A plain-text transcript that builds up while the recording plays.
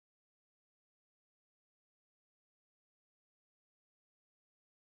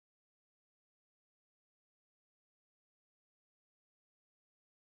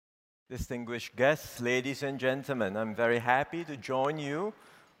Distinguished guests, ladies and gentlemen, I'm very happy to join you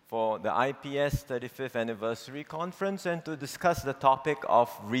for the IPS 35th Anniversary Conference and to discuss the topic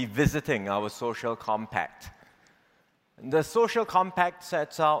of revisiting our social compact. The social compact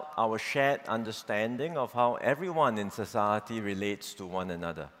sets out our shared understanding of how everyone in society relates to one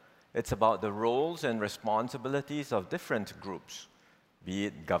another. It's about the roles and responsibilities of different groups, be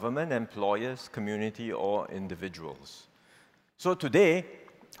it government, employers, community, or individuals. So today,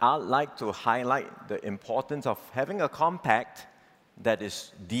 I'd like to highlight the importance of having a compact that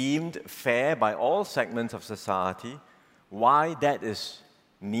is deemed fair by all segments of society, why that is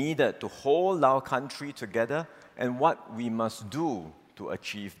needed to hold our country together, and what we must do to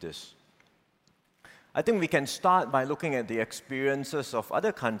achieve this. I think we can start by looking at the experiences of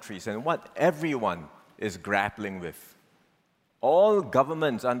other countries and what everyone is grappling with. All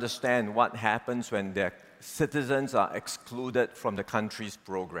governments understand what happens when their citizens are excluded from the country's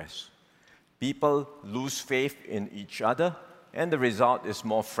progress. People lose faith in each other, and the result is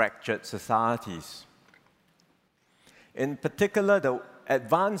more fractured societies. In particular, the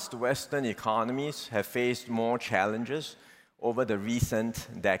advanced Western economies have faced more challenges over the recent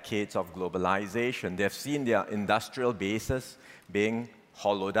decades of globalization. They have seen their industrial bases being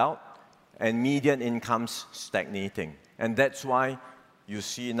hollowed out and median incomes stagnating. And that's why you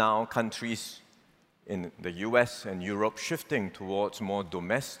see now countries in the US and Europe shifting towards more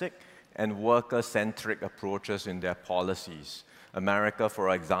domestic and worker-centric approaches in their policies. America, for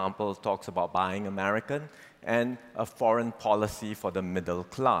example, talks about buying American and a foreign policy for the middle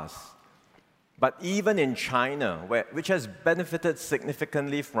class. But even in China, which has benefited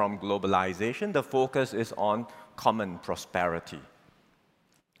significantly from globalization, the focus is on common prosperity.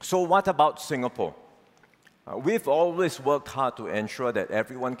 So what about Singapore? We've always worked hard to ensure that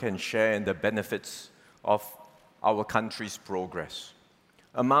everyone can share in the benefits of our country's progress.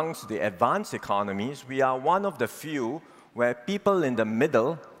 Amongst the advanced economies, we are one of the few where people in the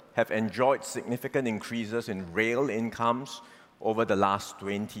middle have enjoyed significant increases in real incomes over the last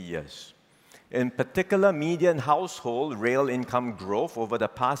 20 years. In particular, median household real income growth over the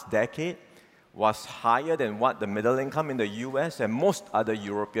past decade was higher than what the middle income in the US and most other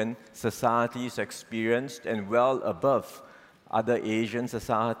European societies experienced, and well above other Asian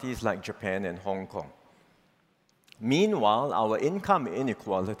societies like Japan and Hong Kong. Meanwhile, our income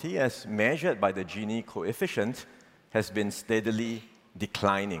inequality, as measured by the Gini coefficient, has been steadily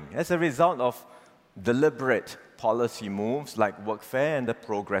declining as a result of deliberate policy moves like workfare and the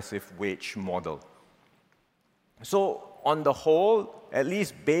progressive wage model. So, on the whole, at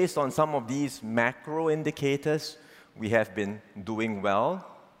least based on some of these macro indicators, we have been doing well,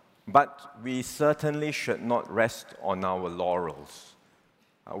 but we certainly should not rest on our laurels.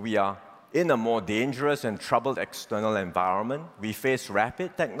 We are in a more dangerous and troubled external environment. We face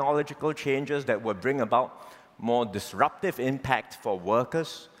rapid technological changes that will bring about more disruptive impact for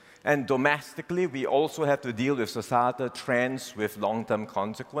workers. And domestically, we also have to deal with societal trends with long-term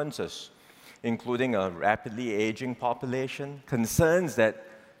consequences, including a rapidly aging population, concerns that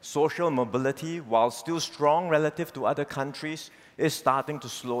social mobility, while still strong relative to other countries, is starting to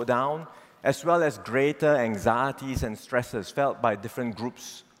slow down, as well as greater anxieties and stresses felt by different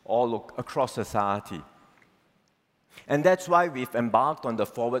groups all across society. And that's why we've embarked on the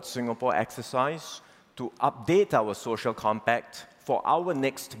Forward Singapore exercise to update our social compact for our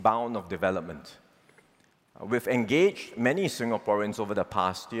next bound of development. We've engaged many Singaporeans over the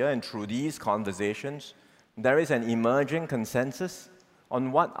past year, and through these conversations, there is an emerging consensus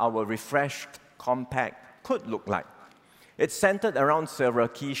on what our refreshed compact could look like. It's centered around several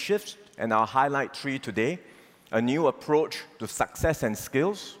key shifts, and I'll highlight three today: a new approach to success and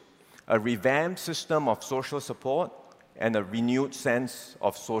skills, a revamped system of social support, and a renewed sense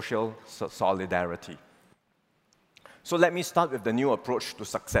of social solidarity. So let me start with the new approach to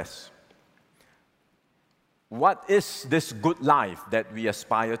success. What is this good life that we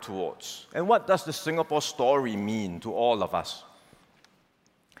aspire towards? And what does the Singapore story mean to all of us?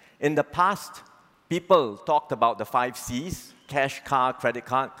 In the past, people talked about the 5 C's: cash, car, credit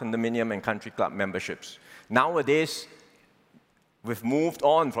card, condominium, and country club memberships. Nowadays, we've moved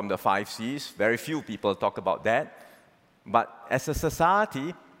on from the 5 C's. Very few people talk about that. But as a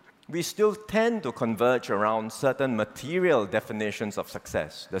society, we still tend to converge around certain material definitions of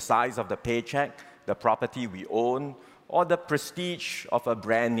success: the size of the paycheck, the property we own, or the prestige of a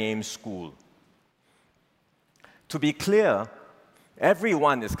brand name school. To be clear,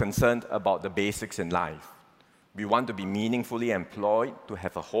 everyone is concerned about the basics in life. We want to be meaningfully employed, to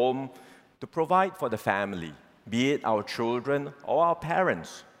have a home, to provide for the family, be it our children or our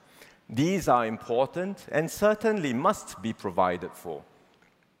parents. These are important and certainly must be provided for.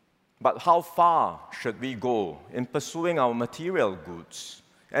 But how far should we go in pursuing our material goods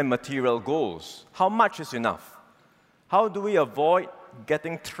and material goals? How much is enough? How do we avoid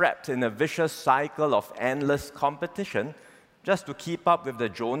getting trapped in a vicious cycle of endless competition just to keep up with the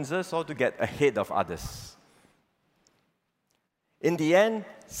Joneses or to get ahead of others? In the end,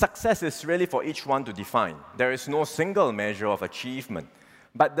 success is really for each one to define. There is no single measure of achievement.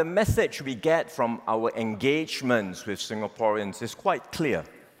 But the message we get from our engagements with Singaporeans is quite clear.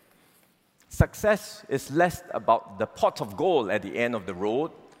 Success is less about the pot of gold at the end of the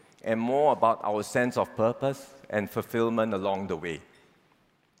road and more about our sense of purpose and fulfillment along the way.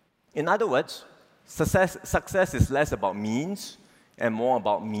 In other words, success is less about means and more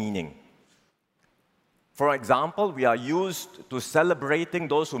about meaning. For example, we are used to celebrating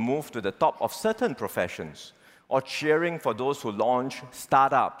those who move to the top of certain professions or cheering for those who launch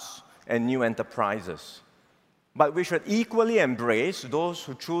startups and new enterprises. But we should equally embrace those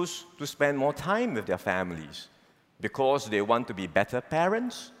who choose to spend more time with their families because they want to be better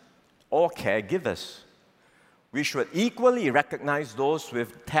parents or caregivers. We should equally recognize those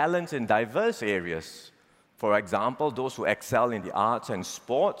with talents in diverse areas. For example, those who excel in the arts and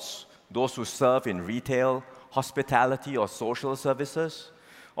sports, those who serve in retail, hospitality, or social services,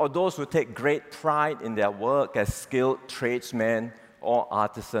 or those who take great pride in their work as skilled tradesmen or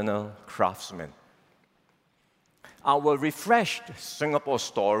artisanal craftsmen. Our refreshed Singapore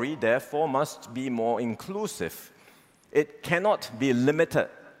story, therefore, must be more inclusive. It cannot be limited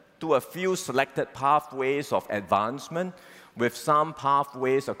to a few selected pathways of advancement, with some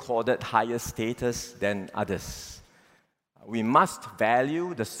pathways accorded higher status than others. We must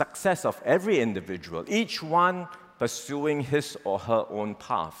value the success of every individual, each one pursuing his or her own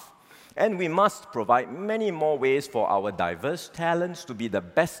path. And we must provide many more ways for our diverse talents to be the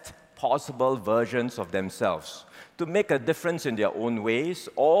best possible versions of themselves, to make a difference in their own ways,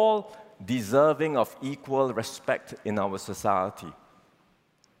 all deserving of equal respect in our society.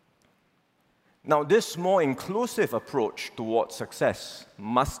 Now, this more inclusive approach towards success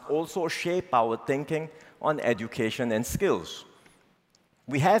must also shape our thinking on education and skills.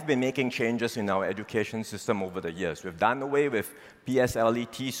 We have been making changes in our education system over the years. We've done away with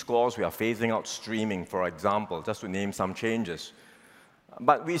PSLE T-scores. We are phasing out streaming, for example, just to name some changes.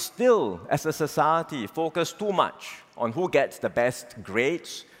 But we still, as a society, focus too much on who gets the best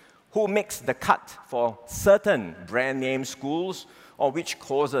grades, who makes the cut for certain brand-name schools, or which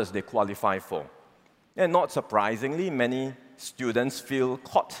courses they qualify for. And not surprisingly, many students feel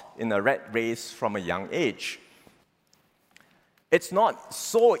caught in a rat race from a young age. It's not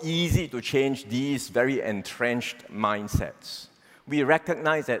so easy to change these very entrenched mindsets. We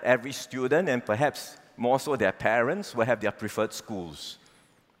recognize that every student, and perhaps more so their parents, will have their preferred schools.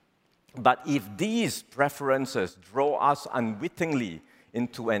 But if these preferences draw us unwittingly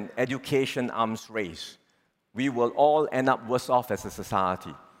into an education arms race, we will all end up worse off as a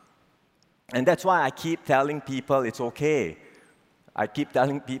society. And that's why I keep telling people it's okay. I keep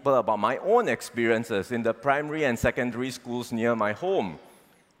telling people about my own experiences in the primary and secondary schools near my home.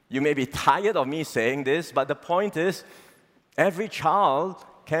 You may be tired of me saying this, but the point is, every child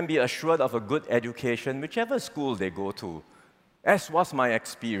can be assured of a good education, whichever school they go to. As was my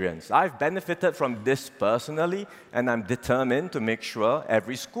experience. I've benefited from this personally, and I'm determined to make sure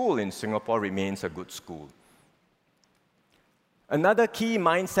every school in Singapore remains a good school. Another key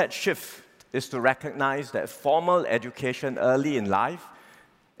mindset shift is to recognize that formal education early in life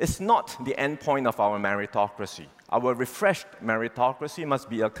is not the end point of our meritocracy. Our refreshed meritocracy must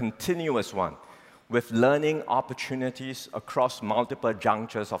be a continuous one, with learning opportunities across multiple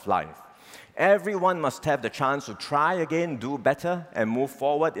junctures of life. Everyone must have the chance to try again, do better, and move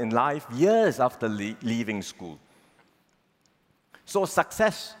forward in life years after leaving school. So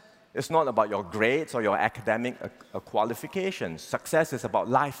success is not about your grades or your academic qualifications. Success is about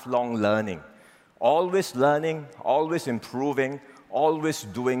lifelong learning. Always learning, always improving, always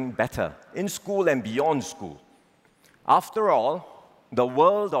doing better, in school and beyond school. After all, the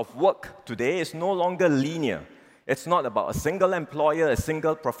world of work today is no longer linear. It's not about a single employer, a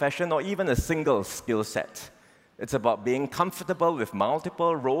single profession, or even a single skill set. It's about being comfortable with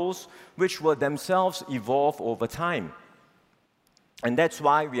multiple roles, which will themselves evolve over time. And that's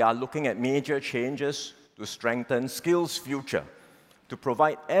why we are looking at major changes to strengthen skills future, to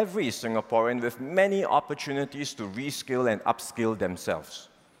provide every Singaporean with many opportunities to reskill and upskill themselves.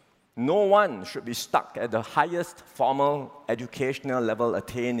 No one should be stuck at the highest formal educational level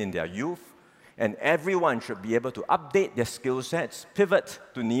attained in their youth, and everyone should be able to update their skill sets, pivot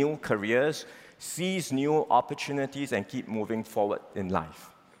to new careers, seize new opportunities, and keep moving forward in life.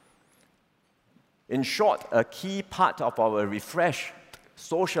 In short, a key part of our refreshed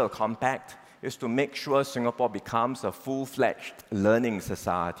social compact is to make sure Singapore becomes a full-fledged learning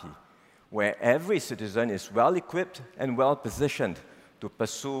society, where every citizen is well-equipped and well-positioned to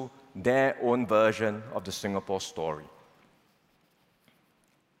pursue their own version of the Singapore story.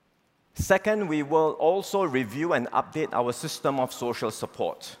 Second, we will also review and update our system of social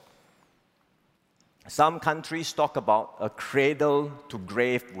support. Some countries talk about a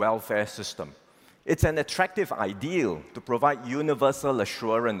cradle-to-grave welfare system. It's an attractive ideal to provide universal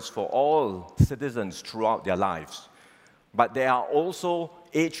assurance for all citizens throughout their lives. But there are also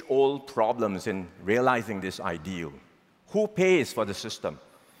age-old problems in realizing this ideal. Who pays for the system?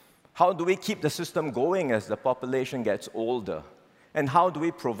 How do we keep the system going as the population gets older? And how do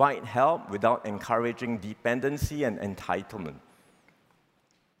we provide help without encouraging dependency and entitlement?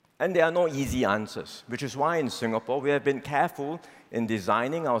 And there are no easy answers, which is why in Singapore we have been careful in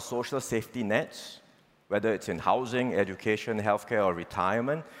designing our social safety nets, whether it's in housing, education, healthcare, or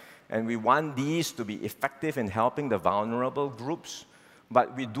retirement. And we want these to be effective in helping the vulnerable groups,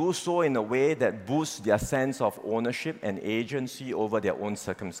 but we do so in a way that boosts their sense of ownership and agency over their own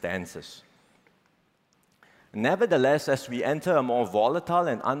circumstances. Nevertheless, as we enter a more volatile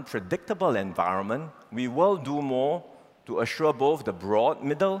and unpredictable environment, we will do more to assure both the broad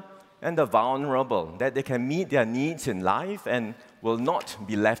middle and the vulnerable that they can meet their needs in life and will not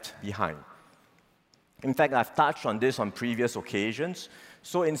be left behind. In fact, I've touched on this on previous occasions,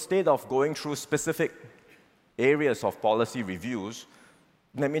 so instead of going through specific areas of policy reviews,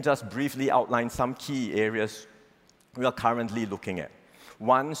 let me just briefly outline some key areas we are currently looking at.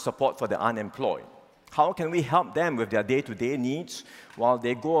 One, support for the unemployed. How can we help them with their day-to-day needs while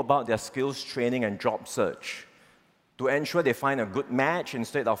they go about their skills training and job search to ensure they find a good match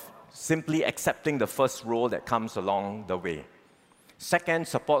instead of simply accepting the first role that comes along the way? Second,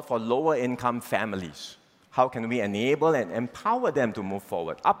 support for lower-income families. How can we enable and empower them to move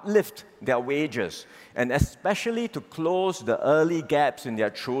forward, uplift their wages, and especially to close the early gaps in their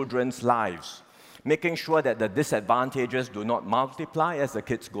children's lives, making sure that the disadvantages do not multiply as the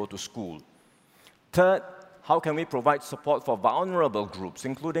kids go to school? Third, how can we provide support for vulnerable groups,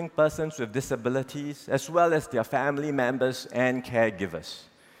 including persons with disabilities, as well as their family members and caregivers?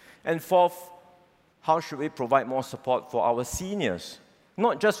 And fourth, how should we provide more support for our seniors,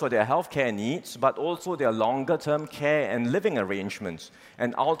 not just for their healthcare needs, but also their longer-term care and living arrangements,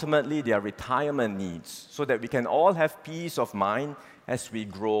 and ultimately their retirement needs, so that we can all have peace of mind as we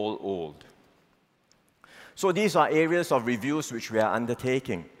grow old. So these are areas of reviews which we are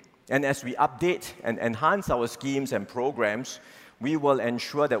undertaking. And as we update and enhance our schemes and programs, we will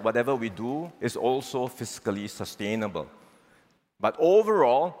ensure that whatever we do is also fiscally sustainable. But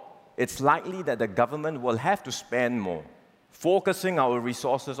overall, it's likely that the government will have to spend more, focusing our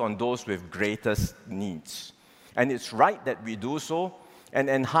resources on those with greatest needs. And it's right that we do so and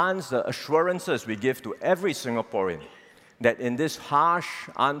enhance the assurances we give to every Singaporean that in this harsh,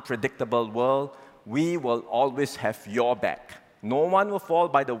 unpredictable world, we will always have your back. No one will fall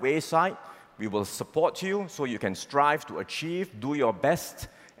by the wayside. We will support you so you can strive to achieve, do your best,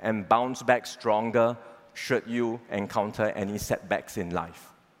 and bounce back stronger should you encounter any setbacks in life.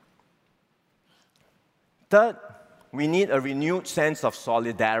 Third, we need a renewed sense of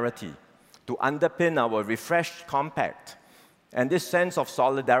solidarity to underpin our refreshed compact. And this sense of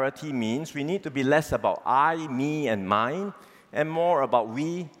solidarity means we need to be less about I, me, and mine, and more about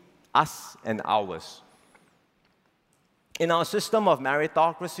we, us, and ours. In our system of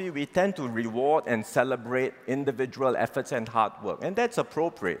meritocracy, we tend to reward and celebrate individual efforts and hard work, and that's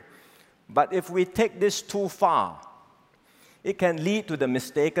appropriate. But if we take this too far, it can lead to the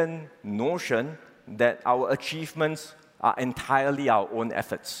mistaken notion that our achievements are entirely our own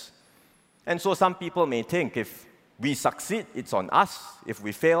efforts. And so some people may think if we succeed, it's on us. If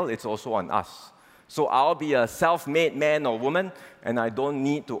we fail, it's also on us. So I'll be a self-made man or woman, and I don't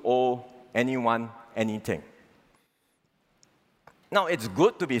need to owe anyone anything. Now, it's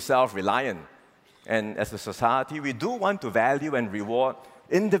good to be self-reliant, and as a society, we do want to value and reward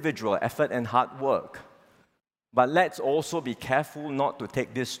individual effort and hard work. But let's also be careful not to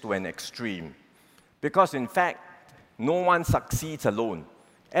take this to an extreme, because in fact, no one succeeds alone.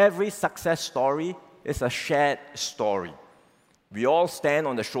 Every success story is a shared story. We all stand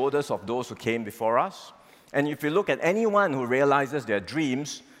on the shoulders of those who came before us, and if you look at anyone who realizes their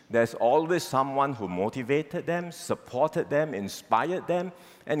dreams, there's always someone who motivated them, supported them, inspired them,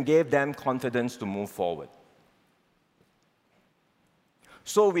 and gave them confidence to move forward.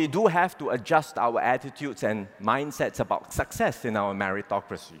 So we do have to adjust our attitudes and mindsets about success in our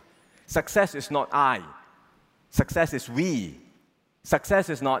meritocracy. Success is not I. Success is we. Success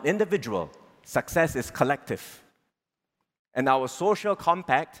is not individual. Success is collective. And our social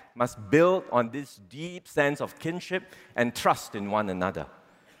compact must build on this deep sense of kinship and trust in one another.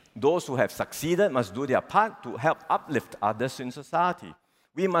 Those who have succeeded must do their part to help uplift others in society.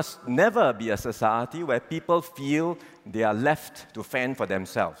 We must never be a society where people feel they are left to fend for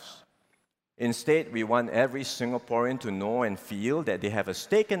themselves. Instead, we want every Singaporean to know and feel that they have a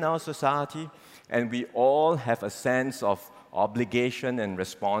stake in our society, and we all have a sense of obligation and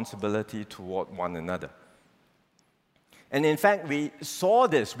responsibility toward one another. And in fact, we saw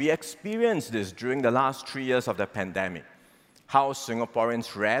this, we experienced this during the last 3 years of the pandemic. How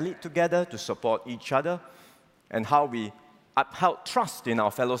Singaporeans rallied together to support each other, and how we upheld trust in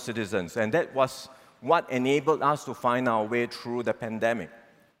our fellow citizens. And that was what enabled us to find our way through the pandemic.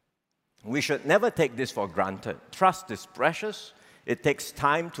 We should never take this for granted. Trust is precious, it takes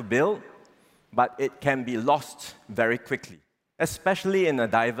time to build, but it can be lost very quickly, especially in a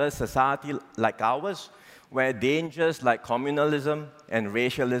diverse society like ours, where dangers like communalism and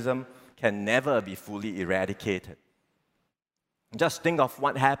racialism can never be fully eradicated. Just think of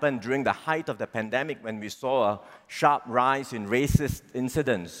what happened during the height of the pandemic when we saw a sharp rise in racist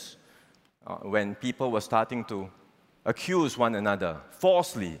incidents, when people were starting to accuse one another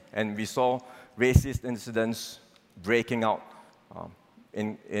falsely, and we saw racist incidents breaking out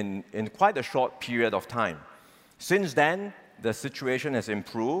in quite a short period of time. Since then, the situation has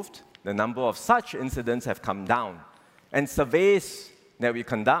improved. The number of such incidents have come down. And surveys that we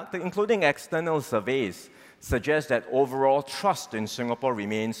conducted, including external surveys, suggest that overall trust in Singapore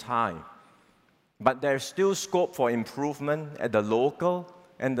remains high. But there's still scope for improvement at the local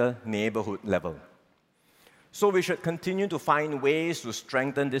and the neighborhood level. So we should continue to find ways to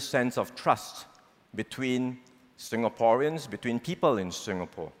strengthen this sense of trust between Singaporeans, between people in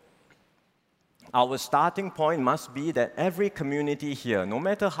Singapore. Our starting point must be that every community here, no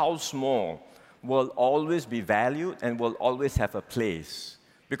matter how small, will always be valued and will always have a place.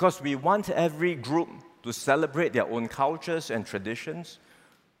 Because we want every group to celebrate their own cultures and traditions,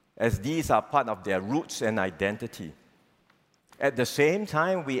 as these are part of their roots and identity. At the same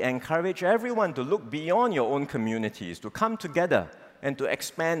time, we encourage everyone to look beyond your own communities, to come together and to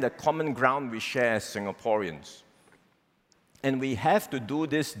expand the common ground we share as Singaporeans. And we have to do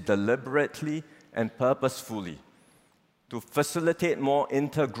this deliberately and purposefully to facilitate more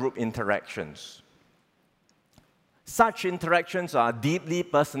intergroup interactions. Such interactions are deeply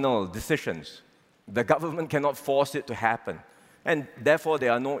personal decisions. The government cannot force it to happen, and therefore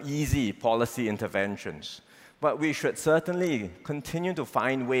there are no easy policy interventions. But we should certainly continue to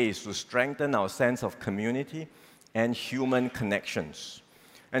find ways to strengthen our sense of community and human connections.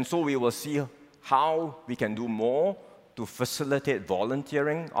 And so we will see how we can do more to facilitate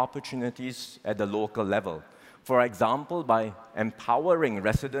volunteering opportunities at the local level. For example, by empowering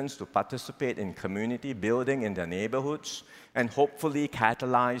residents to participate in community building in their neighborhoods and hopefully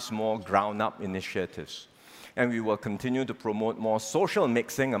catalyze more ground-up initiatives. And we will continue to promote more social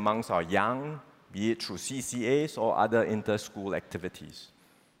mixing amongst our young, be it through CCAs or other inter-school activities.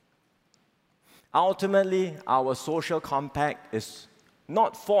 Ultimately, our social compact is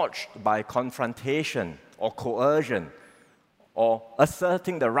not forged by confrontation or coercion or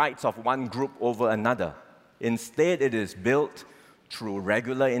asserting the rights of one group over another. Instead, it is built through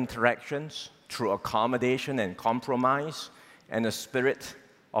regular interactions, through accommodation and compromise, and a spirit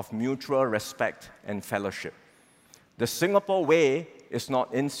of mutual respect and fellowship. The Singapore way is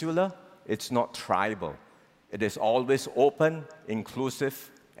not insular, it's not tribal. It is always open,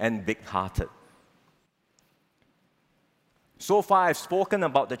 inclusive, and big-hearted. So far, I've spoken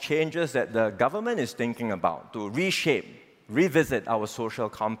about the changes that the government is thinking about to reshape, revisit our social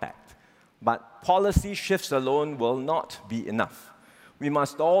compact. But policy shifts alone will not be enough. We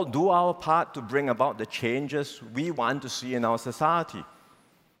must all do our part to bring about the changes we want to see in our society.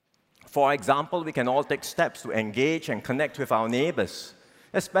 For example, we can all take steps to engage and connect with our neighbors,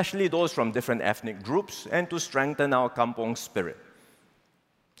 especially those from different ethnic groups, and to strengthen our kampong spirit.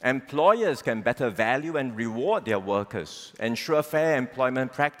 Employers can better value and reward their workers, ensure fair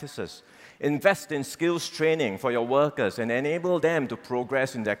employment practices, invest in skills training for your workers, and enable them to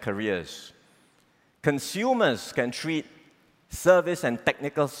progress in their careers. Consumers can treat service and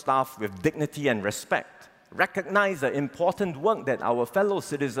technical staff with dignity and respect, recognize the important work that our fellow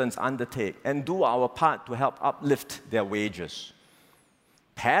citizens undertake, and do our part to help uplift their wages.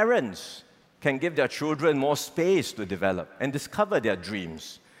 Parents can give their children more space to develop and discover their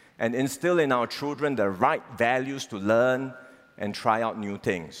dreams, and instill in our children the right values to learn and try out new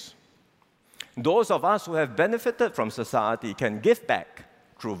things. Those of us who have benefited from society can give back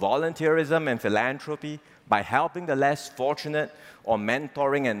through volunteerism and philanthropy by helping the less fortunate or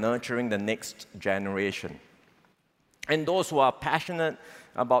mentoring and nurturing the next generation. And those who are passionate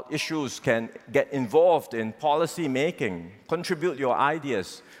about issues can get involved in policy making, contribute your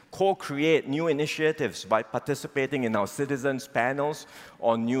ideas, co-create new initiatives by participating in our citizens panels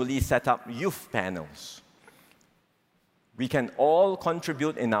or newly set up youth panels. We can all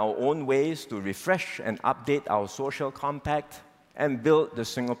contribute in our own ways to refresh and update our social compact and build the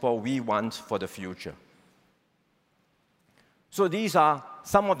Singapore we want for the future. So these are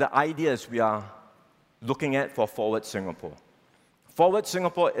some of the ideas we are looking at for Forward Singapore. Forward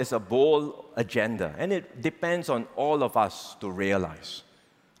Singapore is a bold agenda, and it depends on all of us to realize.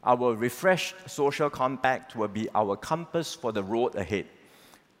 Our refreshed social compact will be our compass for the road ahead.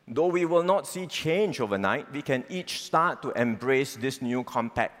 Though we will not see change overnight, we can each start to embrace this new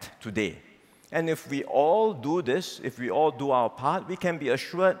compact today. And if we all do this, if we all do our part, we can be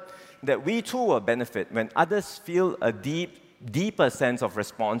assured that we too will benefit when others feel a deeper sense of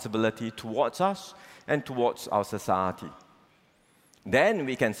responsibility towards us and towards our society. Then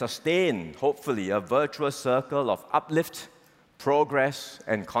we can sustain, hopefully, a virtuous circle of uplift, progress,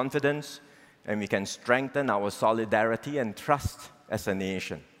 and confidence, and we can strengthen our solidarity and trust as a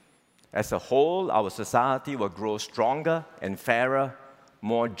nation. As a whole, our society will grow stronger and fairer,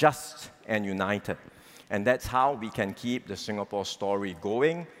 more just and united. And that's how we can keep the Singapore story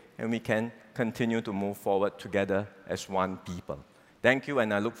going, and we can continue to move forward together as one people. Thank you,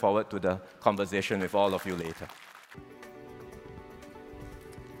 and I look forward to the conversation with all of you later.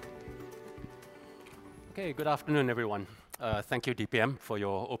 Okay, good afternoon, everyone. Thank you, DPM, for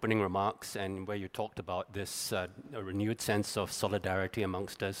your opening remarks and where you talked about this renewed sense of solidarity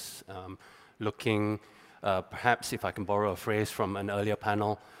amongst us, looking, perhaps if I can borrow a phrase from an earlier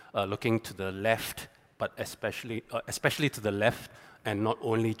panel, looking to the left, but especially to the left, and not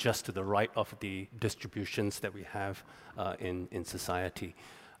only just to the right of the distributions that we have in society.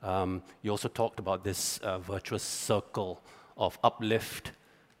 You also talked about this virtuous circle of uplift,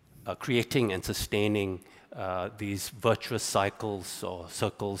 creating and sustaining these virtuous cycles or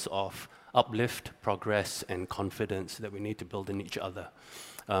circles of uplift, progress, and confidence that we need to build in each other.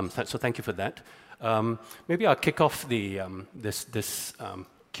 So thank you for that. Maybe I'll kick off the this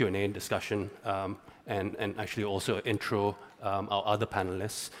Q&A discussion and actually also intro our other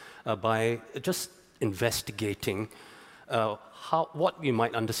panelists by just investigating what we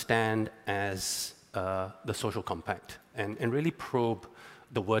might understand as the social compact and really probe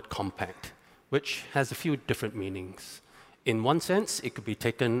the word compact, which has a few different meanings. In one sense, it could be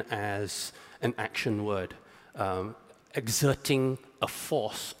taken as an action word, exerting a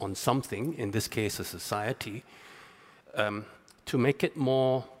force on something, in this case a society, to make it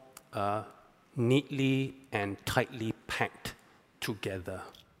more neatly and tightly packed together,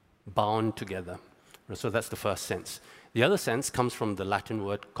 bound together. So that's the first sense. The other sense comes from the Latin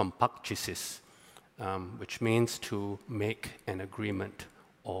word compacticis, which means to make an agreement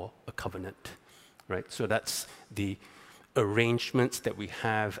or a covenant, right? So that's the arrangements that we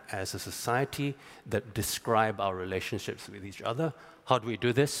have as a society that describe our relationships with each other. How do we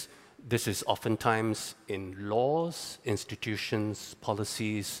do this? This is oftentimes in laws, institutions,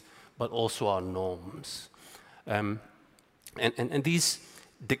 policies, but also our norms. And these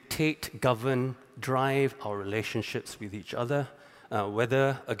dictate, govern, drive our relationships with each other,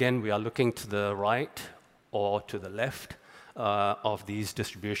 whether, again, we are looking to the right or to the left of these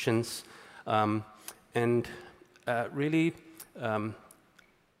distributions. Really,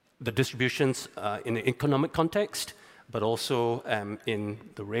 the distributions in an economic context, but also in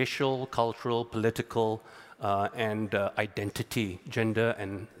the racial, cultural, political, and identity, gender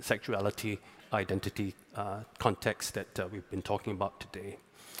and sexuality identity context that we've been talking about today.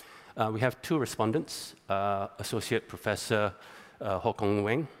 We have two respondents, Associate Professor Ho Kong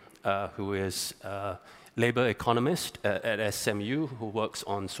Weng, who is a labor economist at SMU who works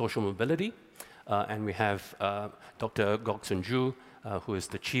on social mobility. And we have Dr. Gok Sun Ju, who is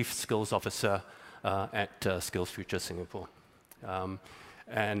the Chief Skills Officer at Skills Future Singapore. Kong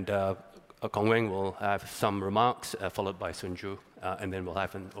Weng will have some remarks, followed by Sun Ju, and then we'll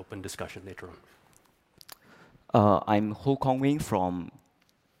have an open discussion later on. I'm Ho Kong Weng from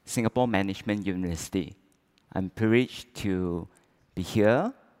Singapore Management University. I'm privileged to be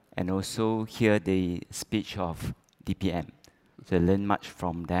here and also hear the speech of DPM. So I learned much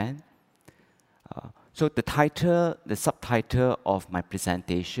from that. So the subtitle of my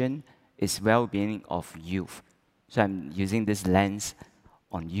presentation is Well-being of Youth. So I'm using this lens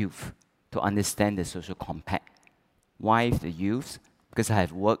on youth to understand the social compact. Why the youth? Because I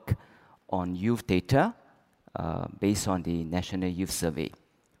have worked on youth data based on the National Youth Survey.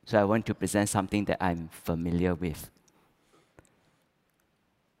 So I want to present something that I'm familiar with.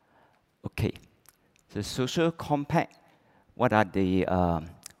 Okay, so social compact what are the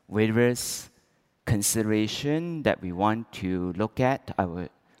various considerations that we want to look at. I will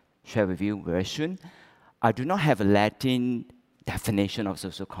share with you very soon. I do not have a Latin definition of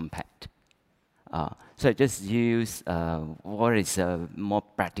social compact. So I just use what is more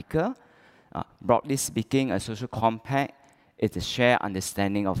practical. Broadly speaking, a social compact is a shared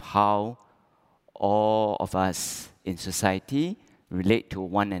understanding of how all of us in society relate to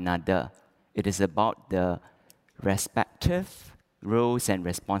one another. It is about the respective roles and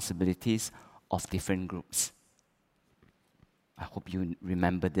responsibilities of different groups. I hope you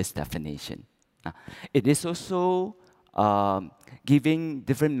remember this definition. It is also giving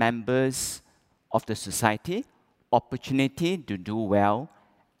different members of the society opportunity to do well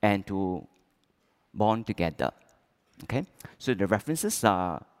and to bond together. Okay, so the references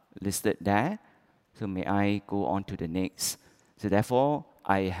are listed there. So may I go on to the next? So therefore,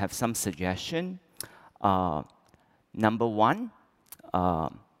 I have some suggestion. Number one,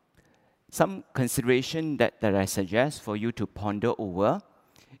 some consideration that I suggest for you to ponder over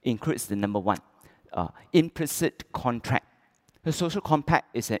includes the number one, implicit contract. The social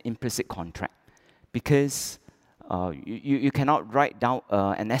compact is an implicit contract because you cannot write down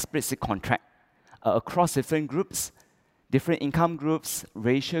an explicit contract across different groups, different income groups,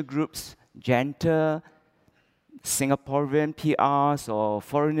 racial groups, gender, Singaporean PRs or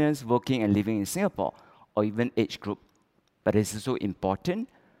foreigners working and living in Singapore, or even age group. But it's also important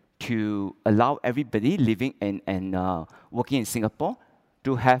to allow everybody living and working in Singapore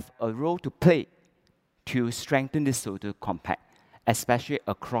to have a role to play to strengthen this social compact, especially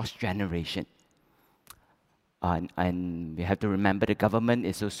across generation. And we have to remember the government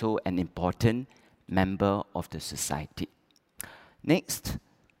is also an important member of the society. Next,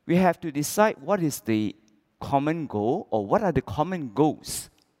 we have to decide what is the common goal or what are the common goals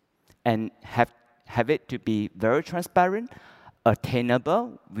and have it to be very transparent,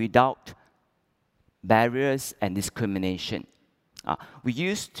 attainable without barriers and discrimination. We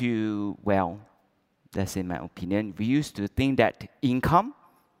used to, well, that's in my opinion, we used to think that income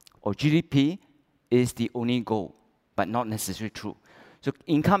or GDP is the only goal, but not necessarily true. So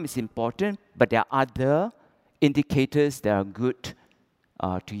income is important, but there are other indicators that are good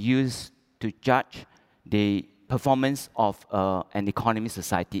to use to judge the performance of an economy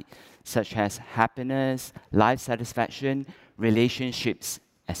society, such as happiness, life satisfaction, relationships,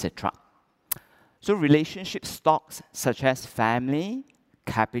 etc. So relationship stocks such as family,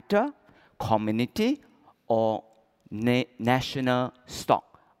 capital, community, or national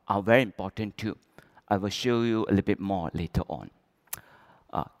stock are very important too. I will show you a little bit more later on.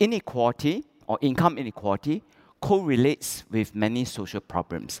 Inequality or income inequality correlates with many social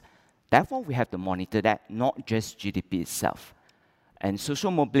problems. Therefore, we have to monitor that, not just GDP itself. And social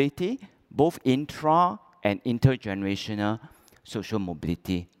mobility, both intra and intergenerational social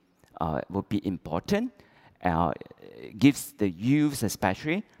mobility will be important. Gives the youth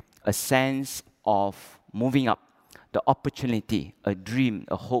especially a sense of moving up, the opportunity, a dream,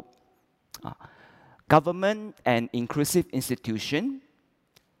 a hope. Government and inclusive institution,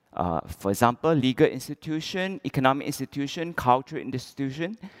 for example, legal institution, economic institution, cultural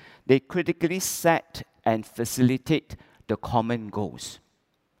institution, they critically set and facilitate the common goals.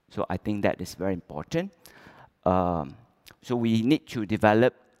 So I think that is very important. So we need to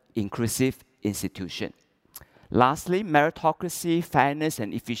develop inclusive institution. Lastly, meritocracy, fairness,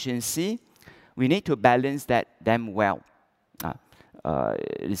 and efficiency. We need to balance them well.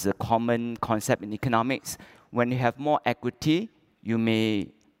 It is a common concept in economics. When you have more equity, you may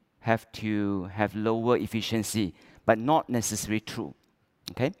have to have lower efficiency, but not necessarily true.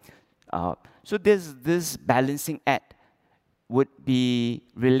 Okay, so this balancing act would be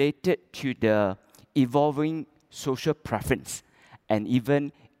related to the evolving social preference and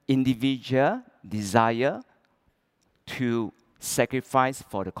even individual desire to sacrifice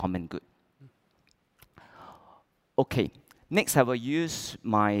for the common good. Okay, next I will use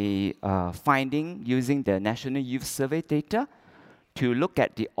my finding using the National Youth Survey data to look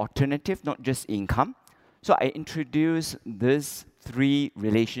at the alternative, not just income. So I introduce these three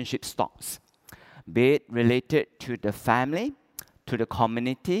relationship stocks, be it related to the family, to the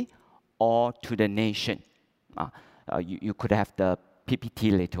community, or to the nation. You could have the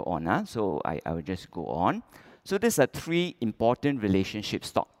PPT later on, so I will just go on. So these are three important relationship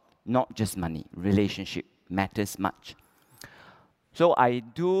stocks, not just money. Relationship matters much. So I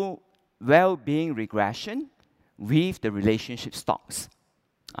do well-being regression with the relationship stocks.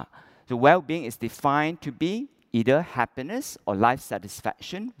 The well-being is defined to be either happiness or life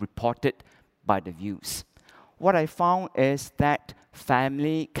satisfaction reported by the views. What I found is that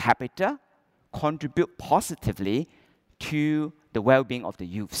family capital contribute positively to the well-being of the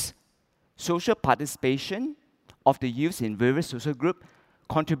youths. Social participation of the youths in various social groups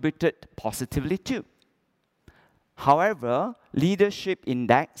contributed positively too. However, leadership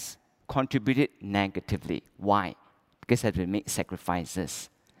index contributed negatively. Why? Because they had to make sacrifices.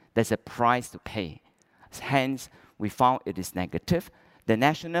 There's a price to pay. Hence, we found it is negative. The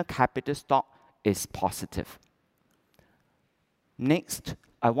national capital stock is positive. Next,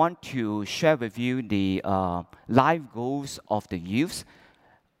 I want to share with you the life goals of the youths.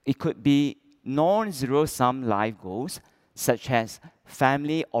 It could be non-zero-sum life goals, such as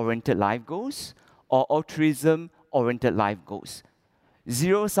family-oriented life goals or altruism-oriented life goals.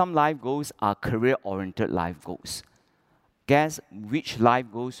 Zero-sum life goals are career-oriented life goals. Guess which life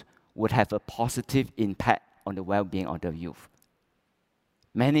goals would have a positive impact on the well-being of the youth?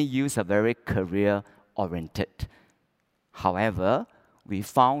 Many youths are very career-oriented. However, we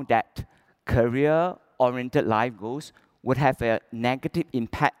found that career-oriented life goals would have a negative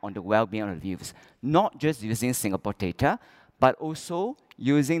impact on the well-being of the youths, not just using Singapore data, but also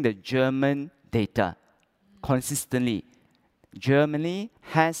using the German data consistently. Germany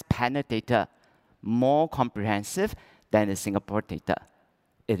has panel data more comprehensive than the Singapore data.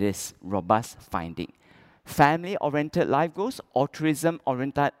 It is robust finding. Family-oriented life goals,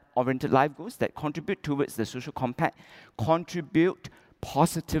 altruism-oriented life goals that contribute towards the social compact contribute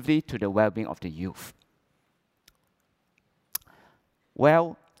positively to the well-being of the youth.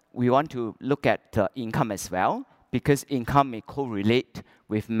 Well, we want to look at income as well, because income may correlate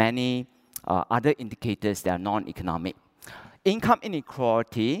with many other indicators that are non-economic. Income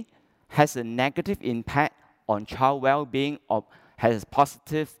inequality has a negative impact on child well-being, or has a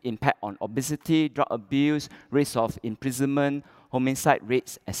positive impact on obesity, drug abuse, rates of imprisonment, homicide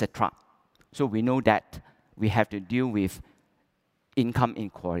rates, etc. So we know that we have to deal with income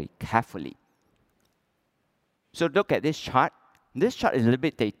inequality carefully. So look at this chart. This chart is a little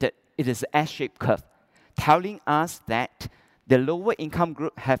bit dated. It is an S-shaped curve, telling us that the lower income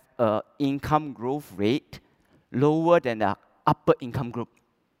group have an income growth rate lower than the upper income group.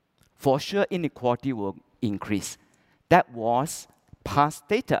 For sure, inequality will increase. That was past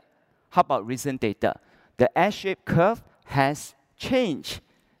data. How about recent data? The S-shaped curve has changed.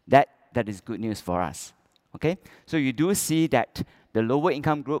 That is good news for us. Okay? So you do see that the lower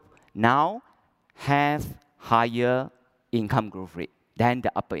income group now have higher income growth rate than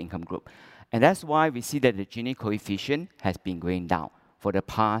the upper income group. And that's why we see that the Gini coefficient has been going down for the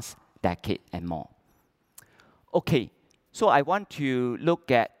past decade and more. Okay, so I want to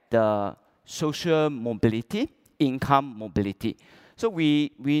look at the social mobility, income mobility. So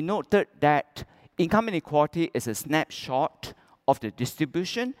we noted that income inequality is a snapshot of the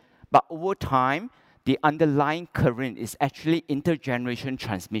distribution, but over time, the underlying current is actually intergeneration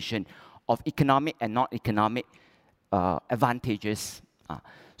transmission of economic and non-economic advantages.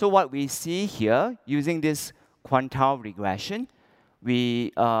 So what we see here, using this quantile regression,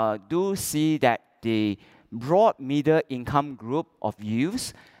 we do see that the broad middle income group of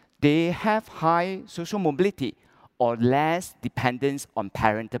youths, they have high social mobility or less dependence on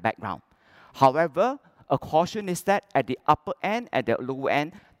parental background. However, a caution is that at the upper end, at the lower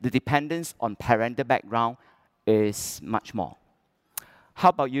end, the dependence on parental background is much more. How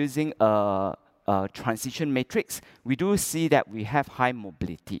about using a transition matrix? We do see that we have high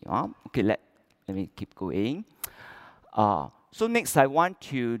mobility. Okay, let me keep going. So next, I want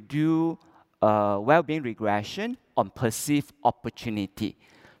to do well-being regression on perceived opportunity.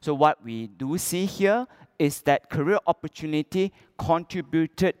 So what we do see here is that career opportunity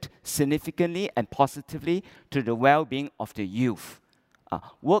contributed significantly and positively to the well-being of the youth.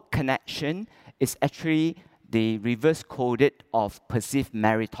 Work connection is actually the reverse coded of perceived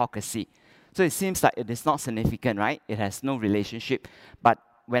meritocracy. So it seems like it is not significant, right? It has no relationship. But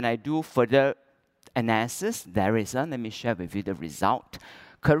when I do further analysis, there is a, let me share with you the result.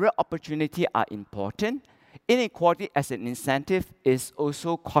 Career opportunity are important. Inequality as an incentive is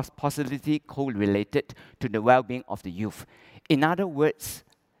also positively correlated to the well-being of the youth. In other words,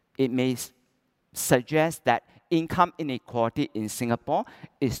 it may suggest that income inequality in Singapore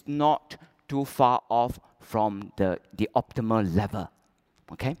is not too far off from the optimal level.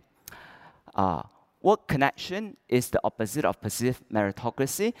 Okay? Work connection is the opposite of perceived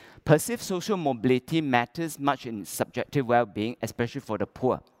meritocracy. Perceived social mobility matters much in subjective well-being, especially for the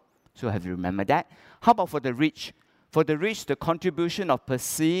poor. So have you remembered that? How about for the rich? For the rich, the contribution of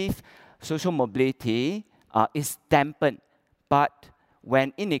perceived social mobility is dampened, but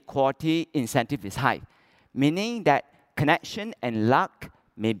when inequality incentive is high, meaning that connection and luck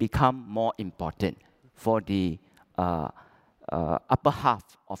may become more important for the upper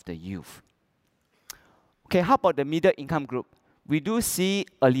half of the youth. Okay, how about the middle income group? We do see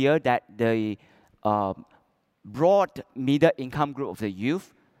earlier that the broad middle income group of the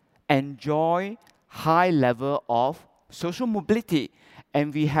youth enjoy high level of social mobility,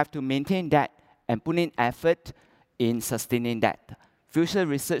 and we have to maintain that and put in effort in sustaining that. Future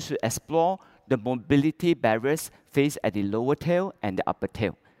research should explore the mobility barriers faced at the lower tail and the upper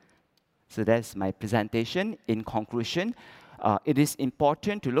tail. So that's my presentation. In conclusion, it is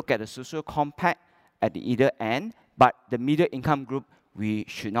important to look at the social compact at the either end, but the middle income group, we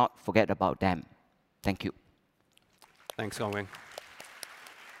should not forget about them. Thank you. Thanks, Gong-Wing.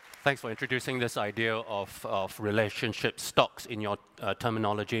 Thanks for introducing this idea of relationship stocks in your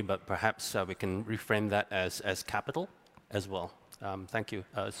terminology, but perhaps we can reframe that as capital as well. Thank you.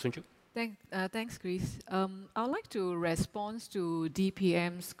 Sunju? Thanks, Chris. I'd like to respond to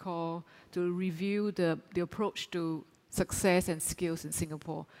DPM's call to review the approach to success and skills in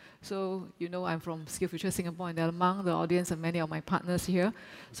Singapore. So, you know, I'm from SkillsFuture Singapore, and among the audience are many of my partners here.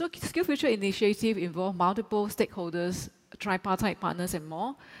 So, SkillsFuture initiative involves multiple stakeholders, tripartite partners, and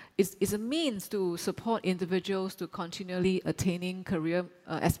more. It's a means to support individuals to continually attaining career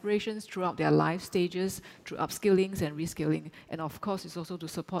aspirations throughout their life stages, through upskillings and reskilling. And of course, it's also to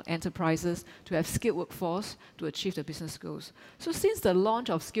support enterprises to have skilled workforce to achieve the business goals. So since the launch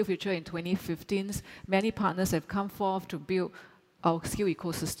of SkillsFuture in 2015, many partners have come forth to build our skill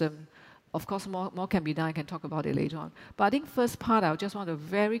ecosystem. Of course, more can be done. I can talk about it later on. But I think first part, I just want to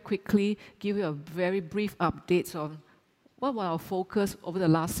very quickly give you a very brief update on what was our focus over the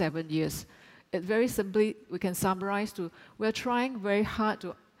last 7 years. It very simply, we can summarize to, we're trying very hard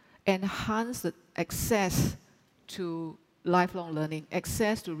to enhance the access to lifelong learning,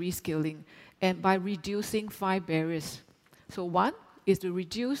 access to reskilling, and by reducing 5 barriers. So one is to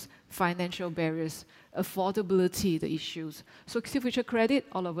reduce financial barriers, affordability, the issues. So SkillsFuture Credit,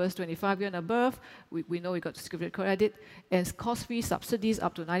 all of us 25 years and above, we know we got SkillsFuture Credit, and cost-free subsidies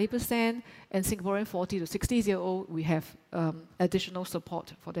up to 90%, and Singaporean 40 to 60-year-old, we have additional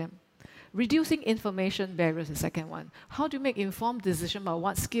support for them. Reducing information barriers is the second one. How do you make informed decision about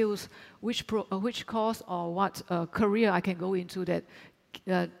what skills, which course or what career I can go into that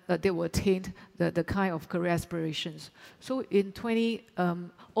they will attain the kind of career aspirations. So in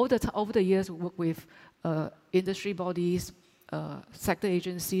over the years, we work with industry bodies, sector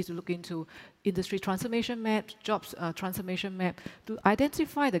agencies to look into industry transformation map, jobs transformation map, to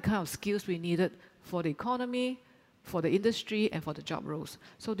identify the kind of skills we needed for the economy, for the industry, and for the job roles.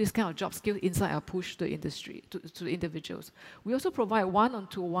 So this kind of job skill insight are pushed to the industry, to the individuals. We also provide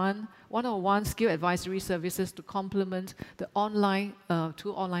one-on-one skill advisory services to complement the online,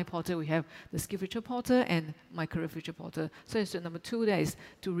 2 online portal. We have the SkillsFuture portal and My Career Future portal. So it's number 2, that is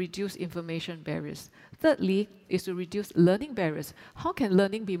to reduce information barriers. Thirdly, is to reduce learning barriers. How can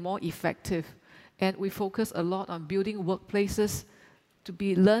learning be more effective? And we focus a lot on building workplaces to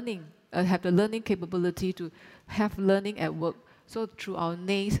be learning, have the learning capability to have learning at work. So through our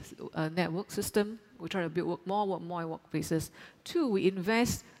NACE network system, we try to build more workplaces. 2, we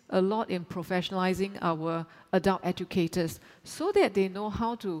invest a lot in professionalizing our adult educators so that they know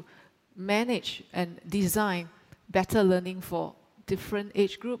how to manage and design better learning for different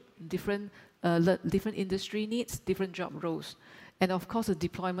age group, different industry needs, different job roles. And of course, the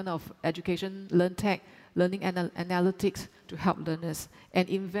deployment of education, LearnTech, learning analytics to help learners, and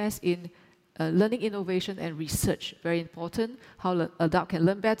invest in learning innovation and research, very important. How adult can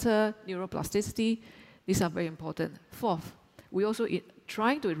learn better, neuroplasticity, these are very important. 4th, we also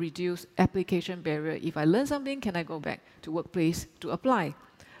trying to reduce application barrier. If I learn something, can I go back to workplace to apply?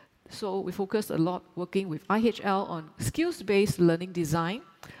 So we focus a lot working with IHL on skills-based learning design,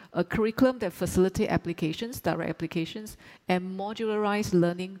 a curriculum that facilitates applications, direct applications, and modularized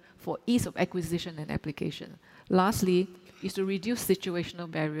learning for ease of acquisition and application. Lastly, is to reduce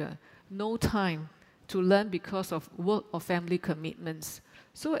situational barrier. No time to learn because of work or family commitments.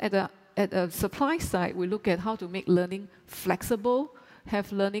 So at a supply side, we look at how to make learning flexible,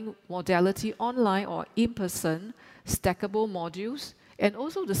 have learning modality online or in-person, stackable modules, and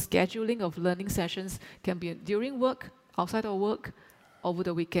also the scheduling of learning sessions can be during work, outside of work, over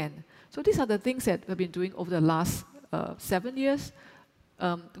the weekend. So these are the things that we've been doing over the last 7 years,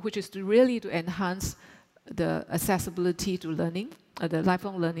 which is to enhance the accessibility to learning, the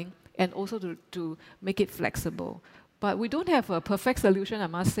lifelong learning, and also to make it flexible. But we don't have a perfect solution, I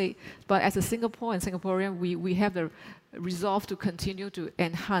must say. But as a Singapore and Singaporean, we have the resolve to continue to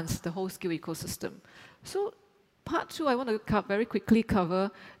enhance the whole skill ecosystem. So part 2, I want to very quickly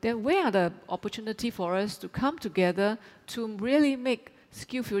cover then where are the opportunity for us to come together to really make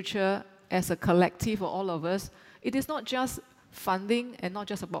SkillsFuture as a collective for all of us. It is not just funding and not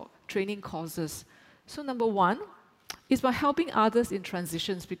just about training courses. So number one is by helping others in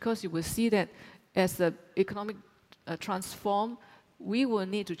transitions, because you will see that as the economic transform, we will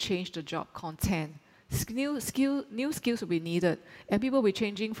need to change the job content. New skills will be needed, and people will be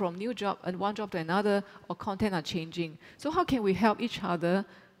changing from one job to another, or content are changing. So how can we help each other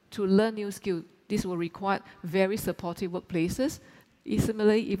to learn new skills? This will require very supportive workplaces.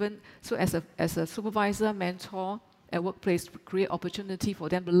 Similarly, even so, as a supervisor, mentor at workplace, create opportunity for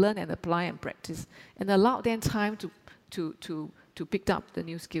them to learn and apply and practice, and allow them time to pick up the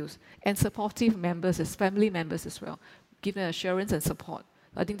new skills. And supportive members, as family members as well, give them assurance and support.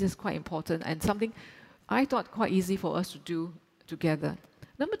 I think this is quite important, and something I thought quite easy for us to do together.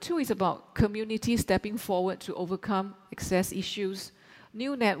 Number two is about community stepping forward to overcome access issues,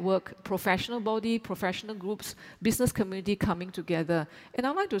 new network, professional body, professional groups, business community coming together. And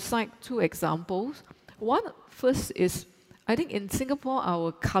I'd like to cite two examples. One first is, I think in Singapore,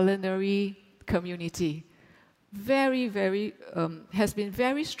 our culinary community has been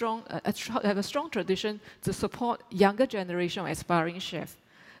very strong, have a strong tradition to support younger generation of aspiring chefs.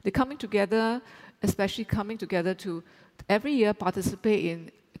 They're coming together, especially coming together to every year participate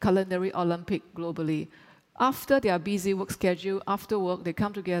in Culinary Olympic globally. After their busy work schedule, after work, they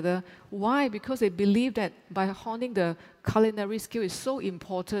come together. Why? Because they believe that by honing the culinary skill is so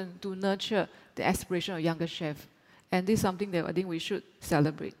important to nurture the aspiration of younger chefs. And this is something that I think we should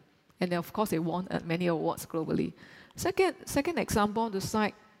celebrate. And then, of course, they won many awards globally. Second example on the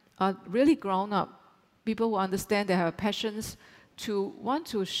side are really ground up. People who understand, they have passions to want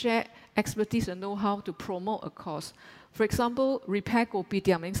to share expertise and know-how to promote a cause. For example, Repair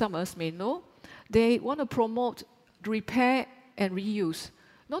Kopitiam, I think some of us may know, they want to promote repair and reuse,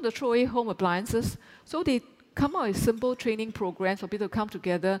 not the throw away home appliances. So they come out with simple training programs for people to come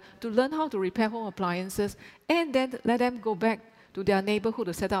together to learn how to repair home appliances, and then let them go back to their neighborhood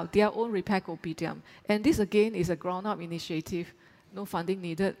to set up their own Repair Kopitiam. And this again is a ground-up initiative, no funding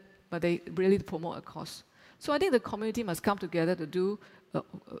needed, but they really promote a cause. So I think the community must come together to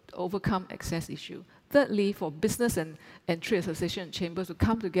overcome access issue. Thirdly, for business and trade association and chambers to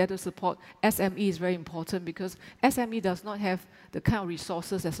come together to support SME is very important, because SME does not have the kind of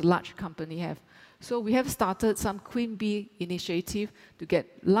resources as a large company have. So we have started some Queen Bee initiative to get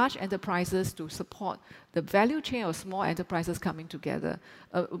large enterprises to support the value chain of small enterprises coming together.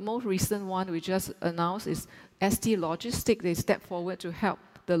 A most recent one we just announced is ST Logistics. They stepped forward to help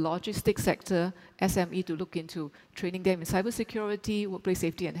the logistics sector, SME, to look into training them in cybersecurity, workplace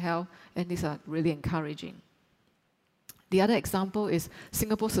safety and health, and these are really encouraging. The other example is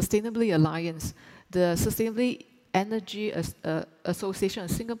Singapore Sustainability Alliance. The Sustainability Energy Association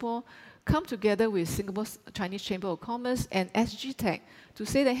of Singapore come together with Singapore's Chinese Chamber of Commerce and SG Tech to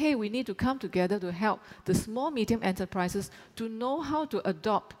say that, hey, we need to come together to help the small, medium enterprises to know how to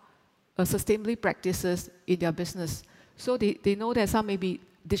adopt sustainability practices in their business. So they know that some may be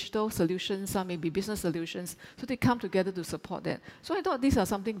digital solutions, some may be business solutions, so they come together to support that. So I thought these are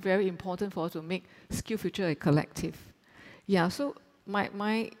something very important for us to make SkillsFuture a collective. Yeah, so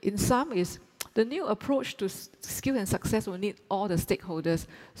my in sum is, the new approach to skill and success will need all the stakeholders.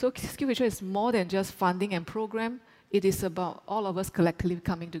 So SkillsFuture is more than just funding and program. It is about all of us collectively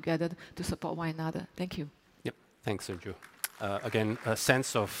coming together to support one another. Thank you. Yep, thanks, Sunju. Again, a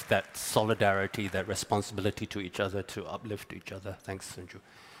sense of that solidarity, that responsibility to each other, to uplift each other. Thanks,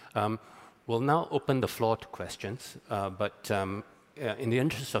 Sunju. We'll now open the floor to questions, but in the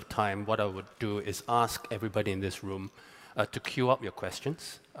interest of time, what I would do is ask everybody in this room to queue up your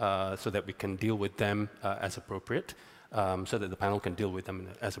questions so that we can deal with them as appropriate, so that the panel can deal with them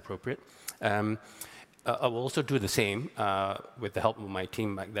as appropriate. I will also do the same with the help of my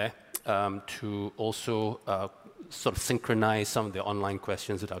team back there to also sort of synchronize some of the online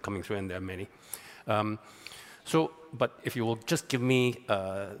questions that are coming through, and there are many. But if you will just give me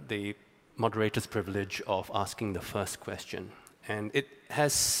the moderator's privilege of asking the first question. And it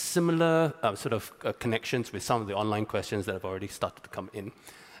has similar sort of connections with some of the online questions that have already started to come in.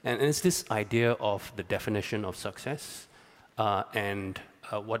 And it's this idea of the definition of success and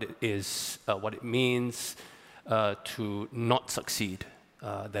what it is, what it means to not succeed,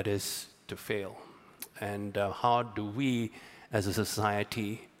 that is, to fail. And how do we, as a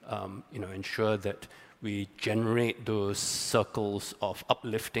society, ensure that we generate those circles of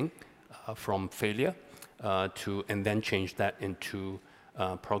uplifting from failure and then change that into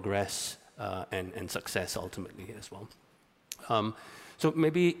progress and success ultimately as well. So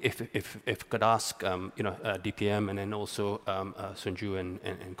maybe if I could ask DPM and then also Sunju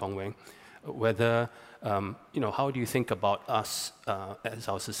and Kong Weng, whether how do you think about us as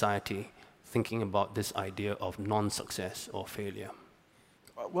our society thinking about this idea of non-success or failure?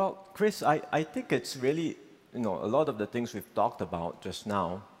 Well, Chris, I think it's really, a lot of the things we've talked about just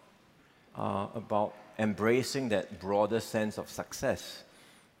now about embracing that broader sense of success.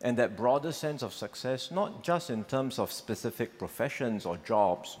 And that broader sense of success, not just in terms of specific professions or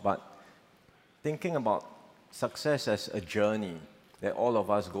jobs, but thinking about success as a journey that all of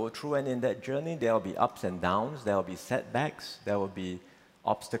us go through. And in that journey, there will be ups and downs, there will be setbacks, there will be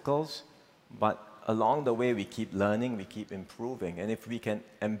obstacles. But along the way, we keep learning, we keep improving. And if we can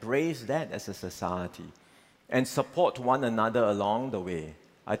embrace that as a society and support one another along the way,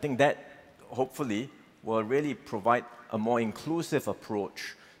 I think that hopefully will really provide a more inclusive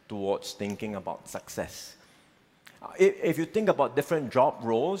approach towards thinking about success. If you think about different job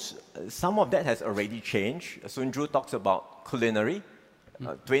roles, some of that has already changed. Sunju talks about culinary.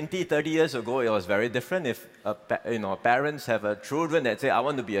 20, 30 years ago, it was very different. If parents have children that say, I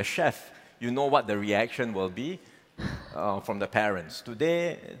want to be a chef, you know what the reaction will be from the parents.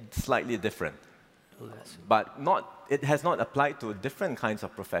 Today, it's slightly different. But it has not applied to different kinds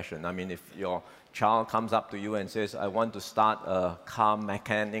of profession. I mean, if your child comes up to you and says, I want to start a car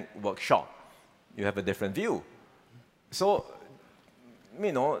mechanic workshop, you have a different view. So,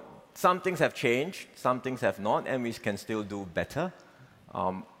 some things have changed, some things have not, and we can still do better.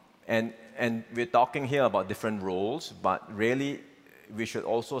 And we're talking here about different roles, but really, we should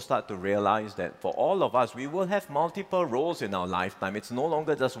also start to realize that for all of us, we will have multiple roles in our lifetime. It's no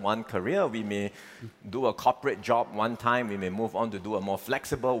longer just one career. We may do a corporate job one time. We may move on to do a more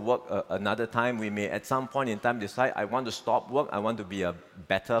flexible work another time. We may, at some point in time, decide, I want to stop work. I want to be a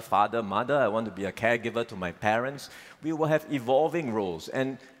better father, mother. I want to be a caregiver to my parents. We will have evolving roles.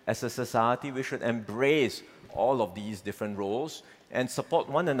 And as a society, we should embrace all of these different roles and support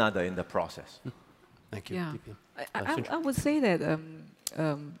one another in the process. Thank you. Yeah. I would say that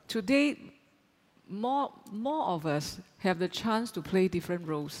today, more of us have the chance to play different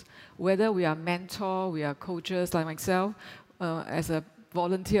roles. Whether we are mentor, we are coaches like myself, as a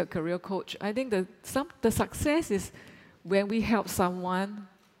volunteer career coach. I think the success is when we help someone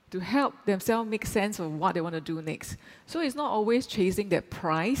to help themselves make sense of what they want to do next. So it's not always chasing that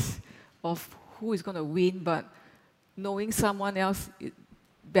prize of who is going to win, but knowing someone else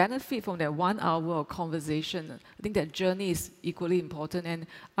benefit from that 1 hour of conversation. I think that journey is equally important. And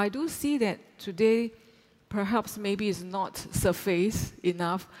I do see that today, perhaps maybe it's not surface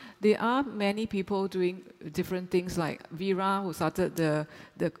enough. There are many people doing different things, like Vera, who started the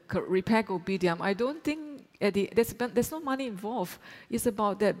Repair Kopitiam. I don't think there's no money involved. It's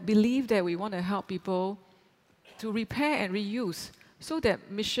about that belief that we want to help people to repair and reuse, so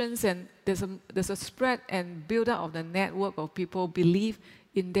that missions and there's a spread and build up of the network of people believe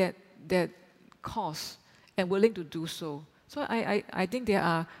in that cause and willing to do so. So I think there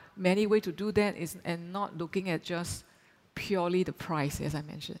are many ways to do that, and not looking at just purely the price, as I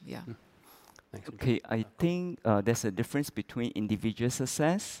mentioned. Yeah. Okay, I think there's a difference between individual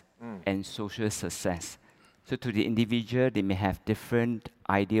success and social success. So to the individual, they may have different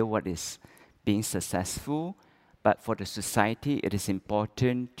idea what is being successful, but for the society, it is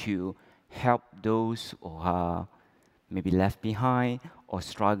important to help those who are maybe left behind or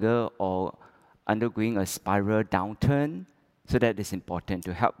struggle or undergoing a spiral downturn. So that is important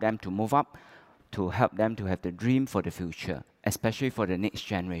to help them to move up, to help them to have the dream for the future, especially for the next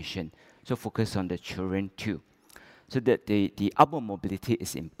generation. So focus on the children too. So that the upward mobility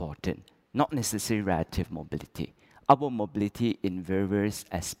is important, not necessarily relative mobility. Upward mobility in various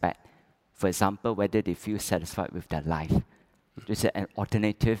aspects. For example, whether they feel satisfied with their life. This is an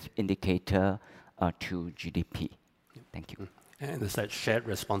alternative indicator to GDP. Thank you. And there's that shared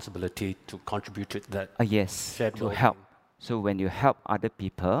responsibility to contribute to that. Yes, shared to help. So when you help other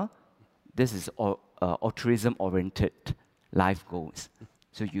people, this is altruism-oriented life goals.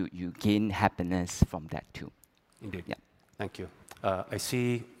 So you gain happiness from that too. Indeed. Yeah. Thank you. I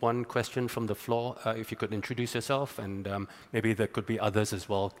see one question from the floor. If you could introduce yourself, and maybe there could be others as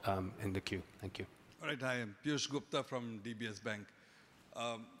well in the queue. Thank you. All right, hi, I'm Piyush Gupta from DBS Bank.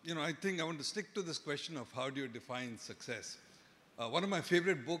 I think I want to stick to this question of how do you define success. One of my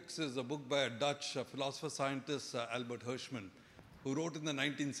favorite books is a book by a Dutch philosopher-scientist, Albert Hirschman, who wrote in the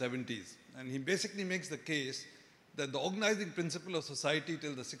 1970s. And he basically makes the case that the organizing principle of society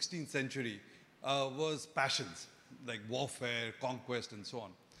till the 16th century was passions, like warfare, conquest, and so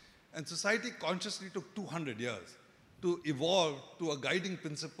on. And society consciously took 200 years to evolve to a guiding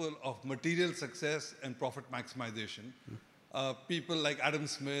principle of material success and profit maximization. People like Adam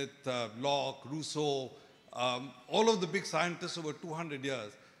Smith, Locke, Rousseau, all of the big scientists over 200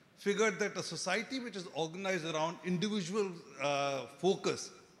 years figured that a society which is organized around individual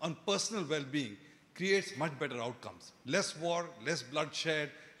focus on personal well-being creates much better outcomes. Less war, less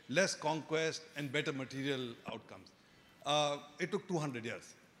bloodshed, less conquest, and better material outcomes. It took 200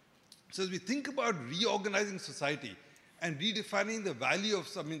 years. So as we think about reorganizing society and redefining the value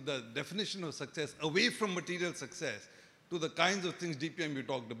of, the definition of success away from material success to the kinds of things DPM you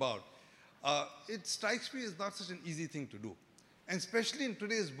talked about, it strikes me as not such an easy thing to do. And especially in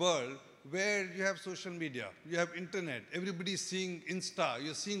today's world where you have social media, you have internet, everybody's seeing Insta,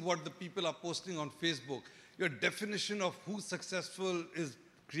 you're seeing what the people are posting on Facebook. Your definition of who's successful is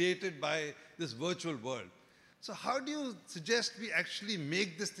created by this virtual world. So how do you suggest we actually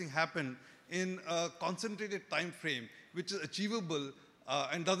make this thing happen in a concentrated time frame, which is achievable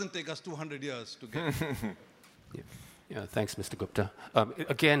and doesn't take us 200 years to get? Yeah, thanks, Mr. Gupta.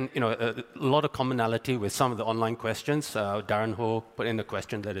 Again, a lot of commonality with some of the online questions. Darren Ho put in a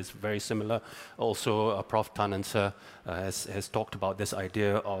question that is very similar. Also, Prof. Tanansa has talked about this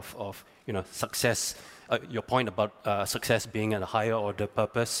idea of success. Your point about success being at a higher order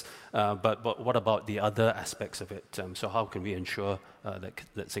purpose, but what about the other aspects of it? So how can we ensure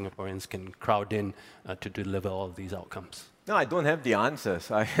that Singaporeans can crowd in to deliver all of these outcomes? No, I don't have the answers.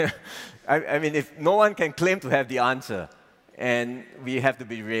 I mean, if no one can claim to have the answer, and we have to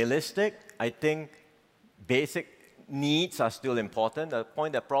be realistic, I think basic needs are still important. The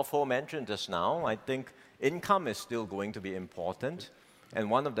point that Prof. Ho mentioned just now, I think income is still going to be important.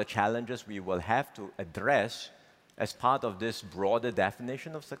 And one of the challenges we will have to address as part of this broader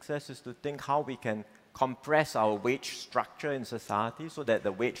definition of success is to think how we can compress our wage structure in society so that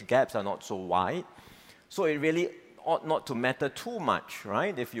the wage gaps are not so wide. So it really ought not to matter too much,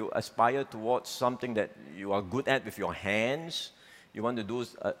 right? If you aspire towards something that you are good at with your hands, you want to do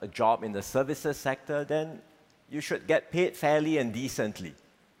a job in the services sector, then you should get paid fairly and decently.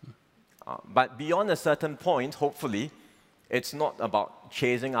 But beyond a certain point, hopefully, it's not about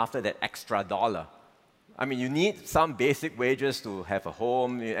chasing after that extra dollar. I mean, you need some basic wages to have a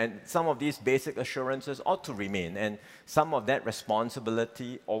home, and some of these basic assurances ought to remain, and some of that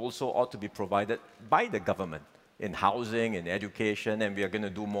responsibility also ought to be provided by the government in housing, in education, and we are going to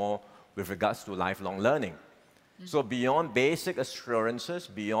do more with regards to lifelong learning. So beyond basic assurances,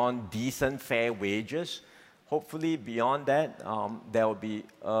 beyond decent, fair wages, hopefully beyond that, there will be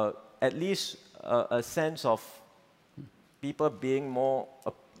at least a sense of people being more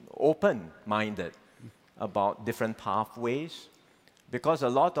open-minded about different pathways, because a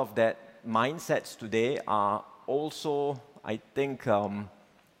lot of that mindsets today are also, I think,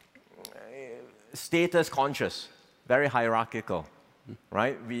 status conscious, very hierarchical,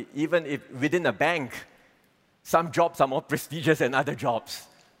 right? Even if within a bank, some jobs are more prestigious than other jobs.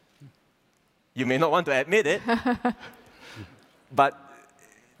 You may not want to admit it, but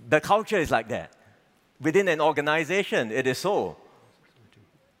the culture is like that. Within an organization, it is so.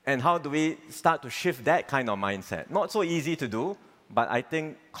 And how do we start to shift that kind of mindset? Not so easy to do, but I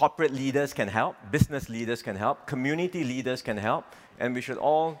think corporate leaders can help, business leaders can help, community leaders can help, and we should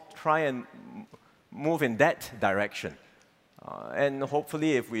all try and move in that direction. And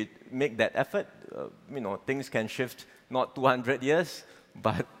hopefully, if we make that effort, things can shift not 200 years,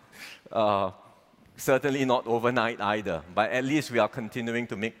 but certainly not overnight either. But at least we are continuing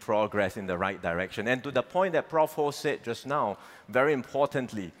to make progress in the right direction. And to the point that Prof. Ho said just now, very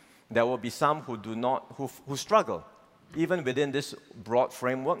importantly, there will be some who struggle. Even within this broad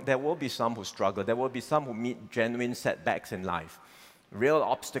framework, there will be some who struggle. There will be some who meet genuine setbacks in life, real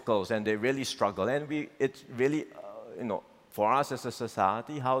obstacles, and they really struggle. And it's really, for us as a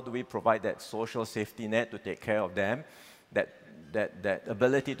society, how do we provide that social safety net to take care of them, that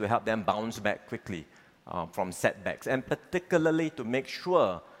ability to help them bounce back quickly from setbacks, and particularly to make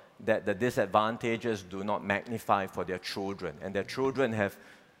sure that the disadvantages do not magnify for their children, and their children have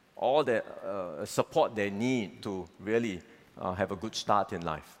all the support they need to really have a good start in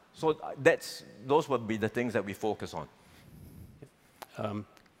life. So those would be the things that we focus on.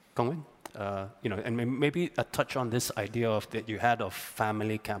 Kong Win, and maybe a touch on this idea that you had of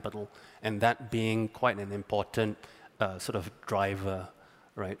family capital, and that being quite an important sort of driver,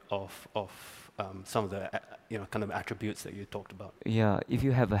 right, of some of the kind of attributes that you talked about. Yeah, if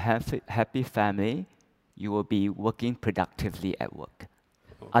you have a happy family, you will be working productively at work.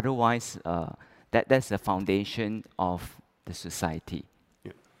 Oh. Otherwise, that's the foundation of the society.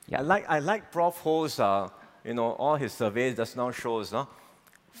 Yeah. Yeah. I like Prof. Ho's, all his surveys just now shows,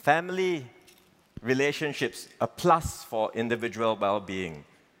 family relationships, a plus for individual well-being.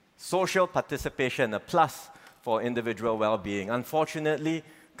 Social participation, a plus for individual well-being. Unfortunately,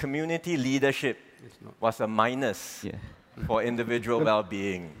 community leadership was a minus for individual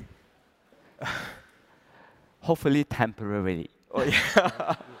well-being. Hopefully temporarily. Oh,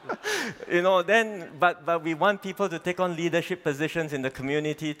 yeah. but we want people to take on leadership positions in the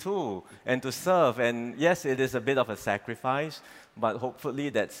community too, and to serve. And yes, it is a bit of a sacrifice, but hopefully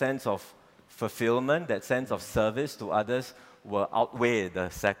that sense of fulfillment, that sense of service to others will outweigh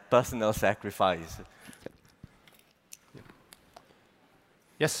the personal sacrifice.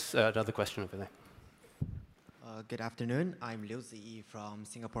 Yes, another question over there. Good afternoon. I'm Liu Ziyi from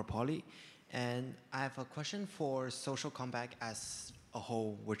Singapore Poly. And I have a question for social compact as a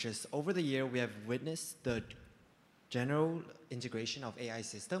whole, which is over the year we have witnessed the general integration of AI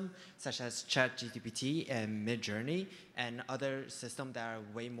systems such as ChatGPT and Midjourney and other systems that are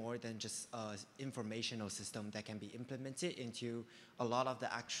way more than just an informational system that can be implemented into a lot of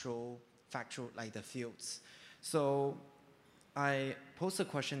the actual factual, like the fields. So I pose a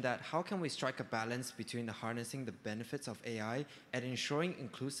question that how can we strike a balance between the harnessing the benefits of AI and ensuring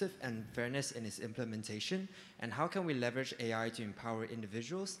inclusive and fairness in its implementation? And how can we leverage AI to empower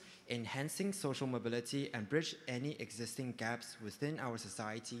individuals, enhancing social mobility and bridge any existing gaps within our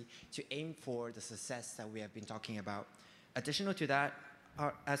society to aim for the success that we have been talking about? Additional to that,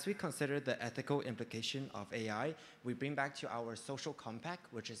 as we consider the ethical implication of AI, we bring back to our social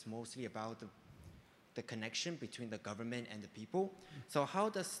compact, which is mostly about the connection between the government and the people. So how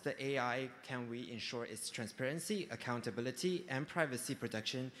does the AI, can we ensure its transparency, accountability, and privacy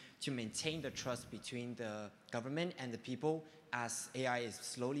protection to maintain the trust between the government and the people as AI is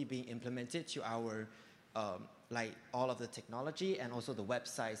slowly being implemented to our, like all of the technology and also the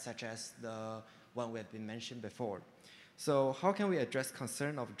websites such as the one we have been mentioned before. So how can we address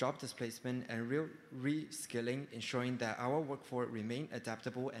concern of job displacement and real reskilling, ensuring that our workforce remain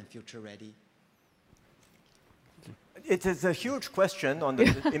adaptable and future ready? It is a huge question on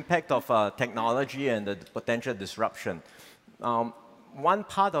the impact of technology and the potential disruption. One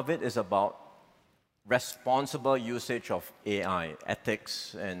part of it is about responsible usage of AI,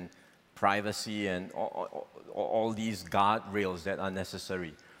 ethics and privacy and all these guardrails that are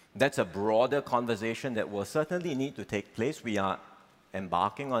necessary. That's a broader conversation that will certainly need to take place. We are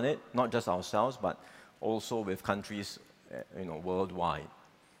embarking on it, not just ourselves, but also with countries worldwide.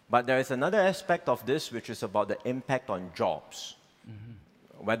 But there is another aspect of this, which is about the impact on jobs,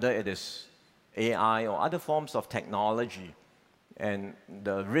 whether it is AI or other forms of technology, and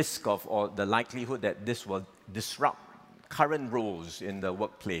the risk of or the likelihood that this will disrupt current roles in the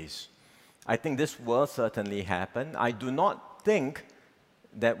workplace. I think this will certainly happen. I do not think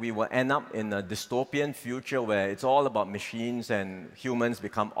that we will end up in a dystopian future where it's all about machines and humans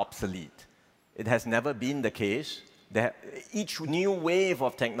become obsolete. It has never been the case. Each new wave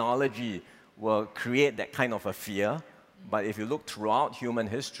of technology will create that kind of a fear. But if you look throughout human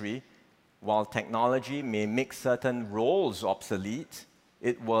history, while technology may make certain roles obsolete,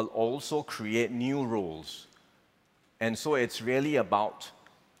 it will also create new roles. And so it's really about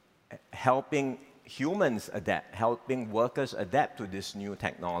helping humans adapt, helping workers adapt to these new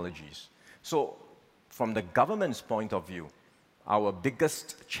technologies. So from the government's point of view, our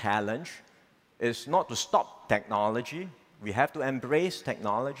biggest challenge is not to stop technology. We have to embrace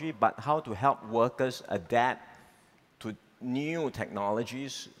technology, but how to help workers adapt to new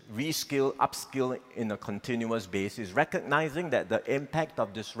technologies, reskill, upskill in a continuous basis, recognizing that the impact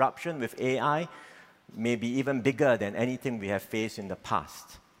of disruption with AI may be even bigger than anything we have faced in the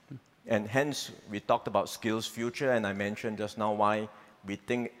past. And hence, we talked about Skills Future, and I mentioned just now why we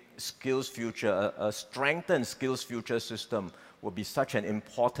think Skills Future, a strengthened Skills Future system will be such an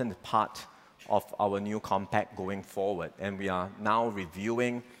important part of our new compact going forward. And we are now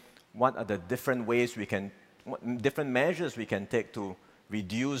reviewing what are the different ways we can, different measures we can take to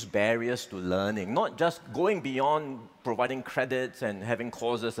reduce barriers to learning, not just going beyond providing credits and having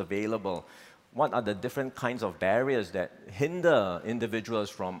courses available. What are the different kinds of barriers that hinder individuals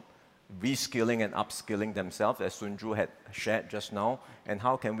from reskilling and upskilling themselves, as Sunju had shared just now, and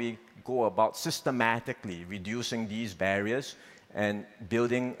how can we go about systematically reducing these barriers and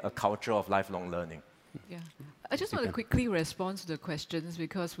building a culture of lifelong learning? Yeah. I just want to quickly respond to the questions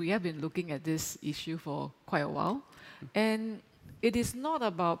because we have been looking at this issue for quite a while. And it is not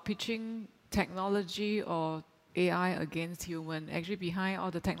about pitching technology or AI against human. Actually, behind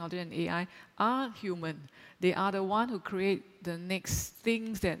all the technology and AI are human. They are the one who create the next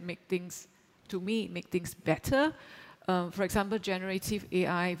things that make things, to me, make things better. For example, generative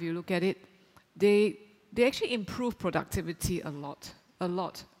AI, if you look at it, they actually improve productivity a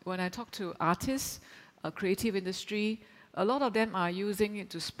lot. When I talk to artists, creative industry, a lot of them are using it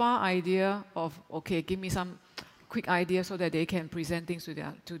to spark idea of, okay, give me some quick idea so that they can present things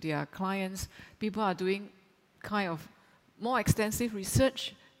to their clients. People are doing kind of more extensive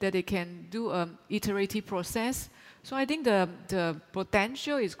research that they can do an iterative process. So I think the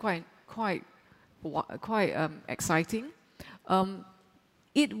potential is quite quite exciting.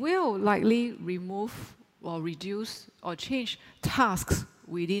 It will likely remove or reduce or change tasks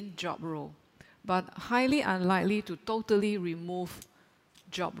within job role, but highly unlikely to totally remove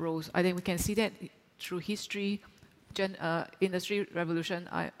job roles. I think we can see that through history, industry revolution,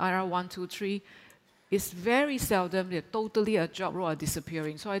 IR 1, 2, 3. It's very seldom that totally a job role are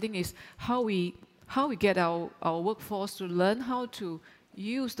disappearing. So I think it's how we get our workforce to learn how to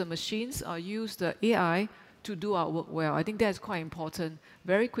use the machines or use the AI to do our work well. I think that's quite important.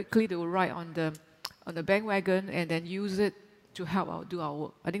 Very quickly they will ride on the bandwagon and then use it to help do our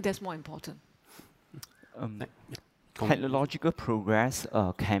work. I think that's more important. Technological progress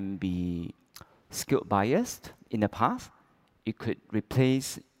can be skill biased in the past. It could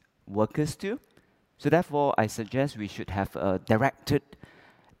replace workers too. So therefore, I suggest we should have a directed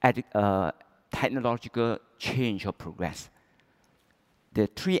technological change or progress. The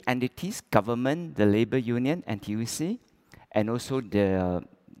three entities, government, the labor union, NTUC, and also the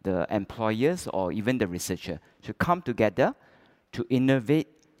employers or even the researcher should come together to innovate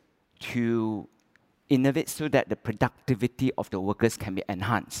so that the productivity of the workers can be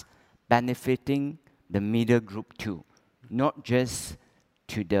enhanced, benefiting the middle group too, not just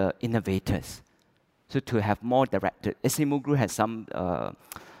to the innovators. So to have more directed, Esimugru has some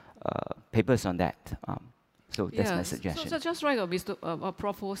papers on that. So that's my suggestion. So just right, Mr.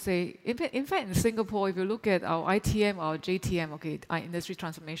 Prof will say, in fact, in Singapore, if you look at our ITM, our JTM, okay, our industry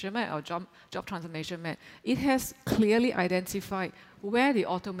transformation map, our job transformation map, it has clearly identified where the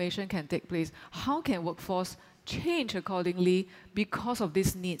automation can take place. How can workforce change accordingly because of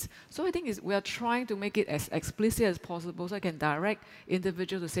these needs? So I think we are trying to make it as explicit as possible so I can direct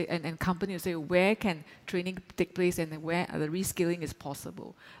individuals to say, and companies to say where can training take place and where the reskilling is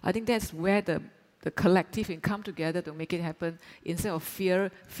possible. I think that's where the collective can come together to make it happen instead of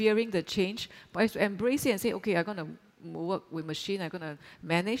fearing the change, but to embrace it and say, okay, I'm going to work with machine, I'm going to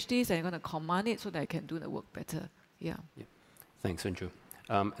manage this, and I'm going to command it so that I can do the work better. Yeah. Thanks, Unju.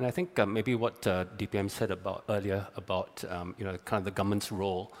 And I think maybe what DPM said earlier about kind of the government's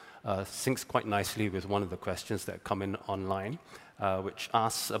role syncs quite nicely with one of the questions that come in online, which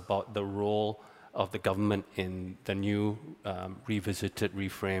asks about the role of the government in the new revisited,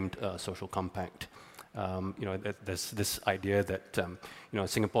 reframed social compact. There's this idea that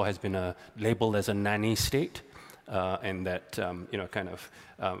Singapore has been labeled as a nanny state, and that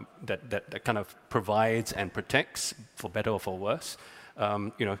that kind of provides and protects, for better or for worse.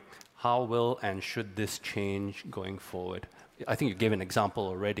 How will and should this change going forward? I think you gave an example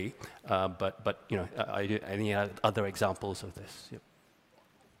already, but any other examples of this? Yep.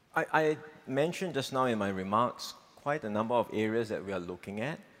 I mentioned just now in my remarks quite a number of areas that we are looking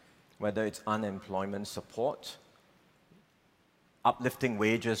at, whether it's unemployment support, uplifting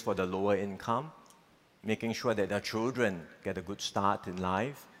wages for the lower income, making sure that their children get a good start in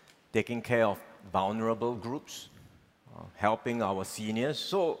life, taking care of vulnerable groups, helping our seniors.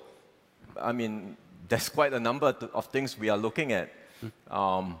 So, I mean, there's quite a number of things we are looking at.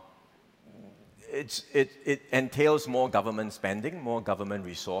 It entails more government spending, more government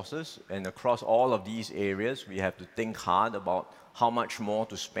resources, and across all of these areas, we have to think hard about how much more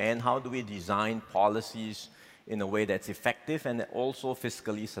to spend, how do we design policies in a way that's effective and also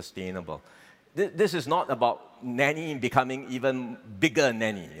fiscally sustainable. This is not about nanny becoming even bigger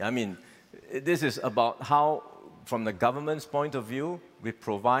nanny. I mean, this is about how, from the government's point of view, we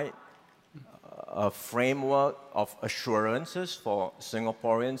provide a framework of assurances for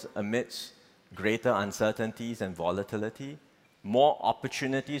Singaporeans amidst greater uncertainties and volatility, more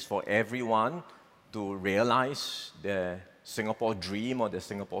opportunities for everyone to realize their Singapore dream or their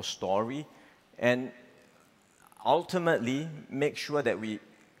Singapore story, and ultimately make sure that we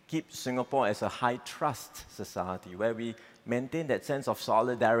keep Singapore as a high-trust society where we maintain that sense of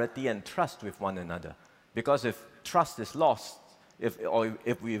solidarity and trust with one another. Because if trust is lost,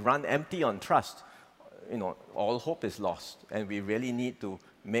 if we run empty on trust, all hope is lost, and we really need to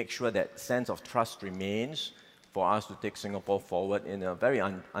make sure that sense of trust remains for us to take Singapore forward in a very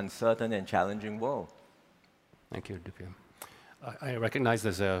uncertain and challenging world. Thank you, DPM. I recognize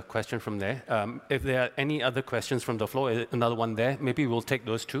there's a question from there. If there are any other questions from the floor, another one there, maybe we'll take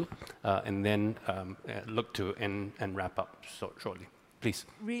those two and then look to and wrap up shortly. Please.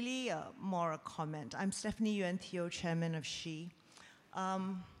 Really more a comment. I'm Stephanie Yuan Teo, Chairman of SHE.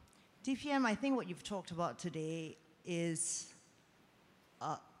 DPM, I think what you've talked about today is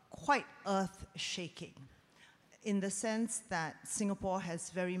quite earth-shaking in the sense that Singapore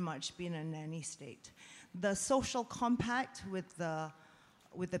has very much been a nanny state. The social compact with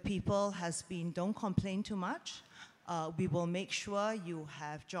the people has been don't complain too much. We will make sure you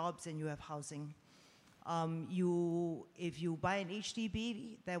have jobs and you have housing. If you buy an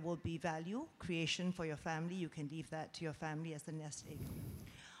HDB, there will be value creation for your family. You can leave that to your family as a nest egg.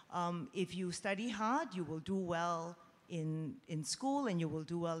 If you study hard, you will do well in school and you will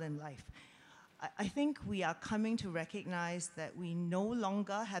do well in life. I think we are coming to recognize that we no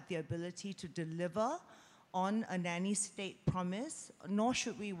longer have the ability to deliver on a nanny state promise, nor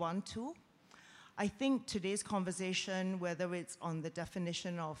should we want to. I think today's conversation, whether it's on the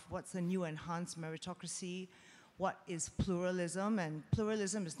definition of what's the new enhanced meritocracy, what is pluralism, and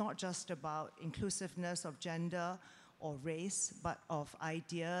pluralism is not just about inclusiveness of gender or race, but of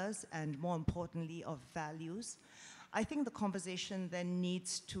ideas and, more importantly, of values. I think the conversation then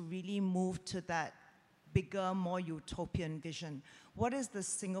needs to really move to that bigger, more utopian vision. What is the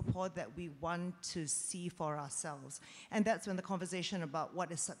Singapore that we want to see for ourselves? And that's when the conversation about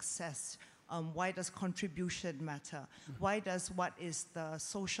what is success, why does contribution matter? Why does what is the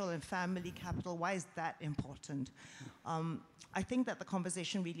social and family capital, why is that important? I think that the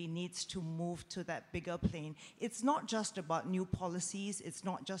conversation really needs to move to that bigger plane. It's not just about new policies, it's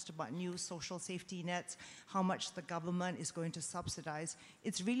not just about new social safety nets, how much the government is going to subsidize.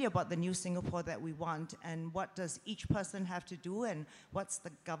 It's really about the new Singapore that we want, and what does each person have to do, and what's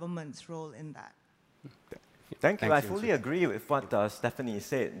the government's role in that? Thank you. I fully agree with what Stephanie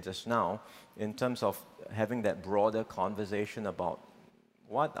said just now in terms of having that broader conversation about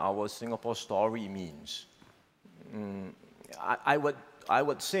what our Singapore story means. I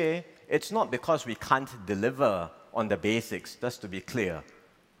would say it's not because we can't deliver on the basics, just to be clear,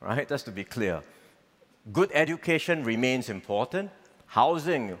 right? Just to be clear. Good education remains important.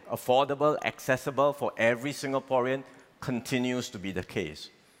 Housing, affordable, accessible for every Singaporean continues to be the case.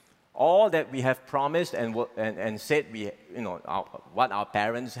 All that we have promised and said what our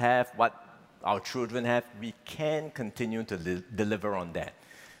parents have, what our children have, we can continue to deliver on that.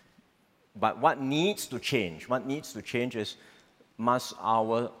 But what needs to change? What needs to change is, must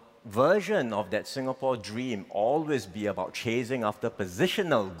our version of that Singapore dream always be about chasing after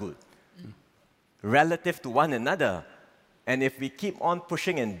positional good relative to one another? And if we keep on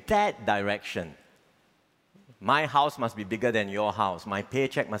pushing in that direction, my house must be bigger than your house. My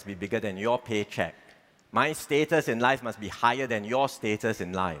paycheck must be bigger than your paycheck. My status in life must be higher than your status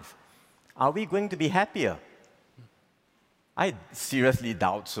in life. Are we going to be happier? I seriously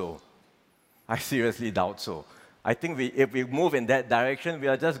doubt so. I seriously doubt so. I think if we move in that direction, we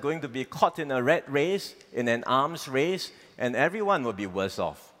are just going to be caught in a rat race, in an arms race, and everyone will be worse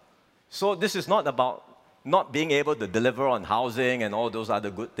off. So this is not about not being able to deliver on housing and all those other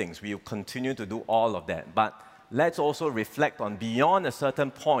good things. We will continue to do all of that. But let's also reflect on beyond a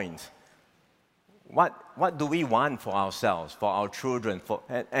certain point. What do we want for ourselves, for our children?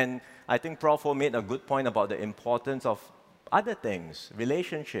 And I think Prof. Ho made a good point about the importance of other things,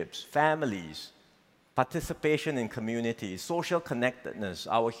 relationships, families, participation in communities, social connectedness,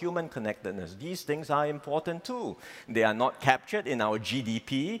 our human connectedness. These things are important too. They are not captured in our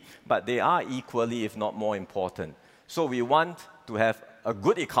GDP, but they are equally, if not more important. So we want to have a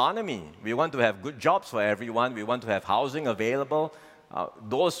good economy. We want to have good jobs for everyone. We want to have housing available.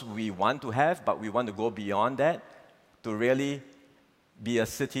 Those we want to have, but we want to go beyond that to really be a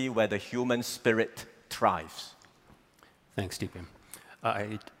city where the human spirit thrives. Thanks, DPM.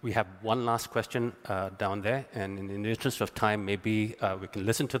 We have one last question down there, and in the interest of time, maybe we can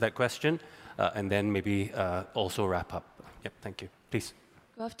listen to that question and then maybe also wrap up. Yep, thank you. Please.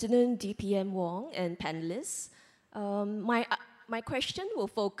 Good afternoon, DPM Wong and panelists. My question will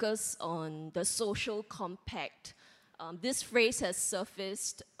focus on the social compact. This phrase has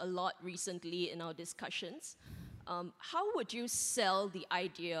surfaced a lot recently in our discussions. How would you sell the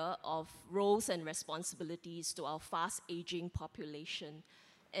idea of roles and responsibilities to our fast-aging population?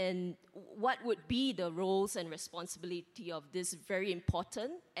 And what would be the roles and responsibility of this very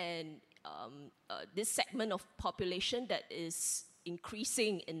important and this segment of population that is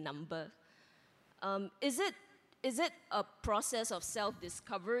increasing in number? Is it a process of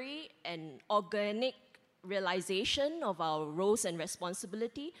self-discovery and organic realization of our roles and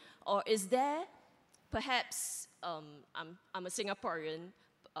responsibility? Or is there perhaps, I'm a Singaporean,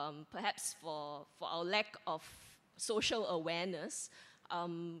 perhaps for our lack of social awareness,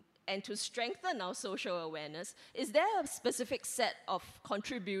 and to strengthen our social awareness, is there a specific set of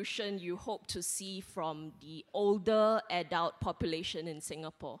contribution you hope to see from the older adult population in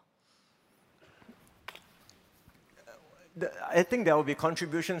Singapore? I think there will be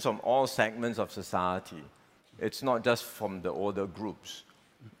contributions from all segments of society. It's not just from the older groups.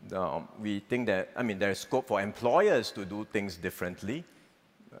 We think that, there is scope for employers to do things differently.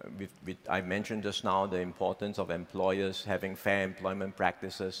 I mentioned just now the importance of employers having fair employment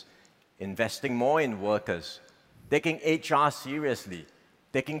practices, investing more in workers, taking HR seriously,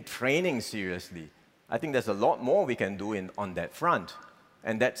 taking training seriously. I think there's a lot more we can do on that front.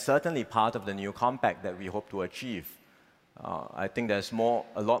 And that's certainly part of the new compact that we hope to achieve. I think there's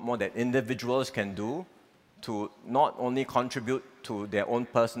a lot more that individuals can do to not only contribute to their own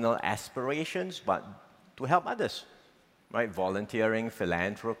personal aspirations, but to help others, right? Volunteering,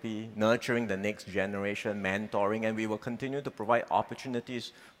 philanthropy, nurturing the next generation, mentoring, and we will continue to provide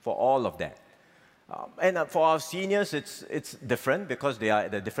opportunities for all of that. And for our seniors, it's different because they are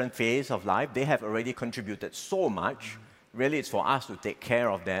at a different phase of life. They have already contributed so much. Really, it's for us to take care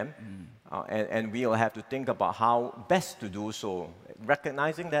of them. And we will have to think about how best to do so,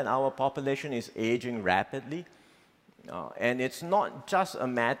 recognizing that our population is aging rapidly. And it's not just a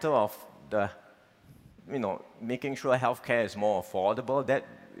matter of making sure healthcare is more affordable. That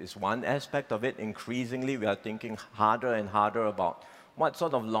is one aspect of it. Increasingly, we are thinking harder and harder about what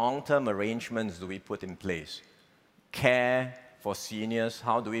sort of long-term arrangements do we put in place. Care for seniors,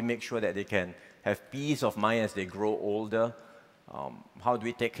 how do we make sure that they can have peace of mind as they grow older? How do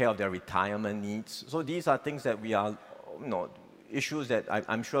we take care of their retirement needs? So these are things that we are, issues that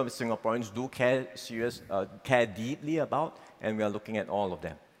I'm sure Singaporeans do care deeply about, and we are looking at all of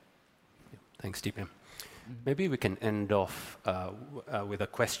them. Thanks, DPM. Maybe we can end off with a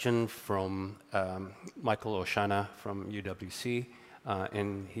question from Michael Oshana from UWC.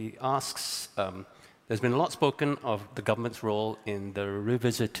 And he asks, there's been a lot spoken of the government's role in the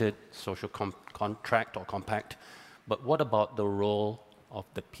revisited social contract or compact, but what about the role of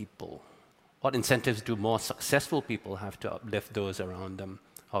the people? What incentives do more successful people have to uplift those around them?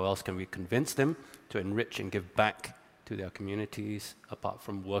 How else can we convince them to enrich and give back to their communities apart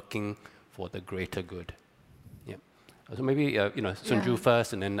from working for the greater good? Yeah. So maybe Sunju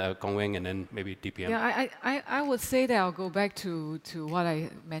first, and then Kong Weng, and then maybe DPM. Yeah, I would say that I'll go back to what I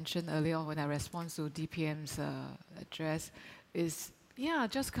mentioned earlier on when I respond to DPM's address is,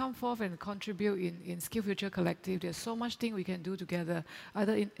 just come forth and contribute in Skill Future Collective. There's so much thing we can do together,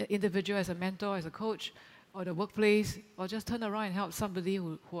 either individual as a mentor, as a coach, or the workplace, or just turn around and help somebody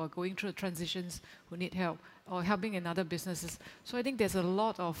who are going through transitions, who need help, or helping in other businesses. So I think there's a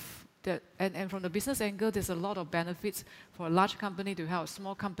lot of that, and from the business angle, there's a lot of benefits for a large company to help a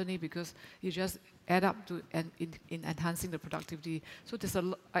small company because you just add up to in enhancing the productivity. So there's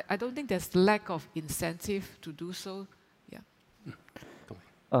I don't think there's lack of incentive to do so.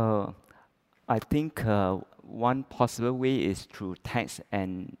 I think one possible way is through tax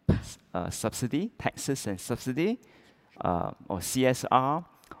and subsidy, taxes and subsidy, or CSR,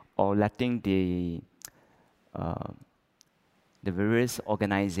 or letting the various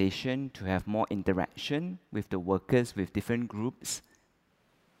organizations to have more interaction with the workers, with different groups,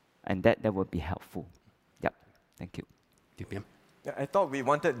 and that would be helpful. Yep, thank you. DPM? I thought we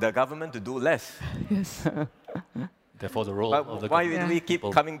wanted the government to do less. Yes. Therefore, the role of the why do we keep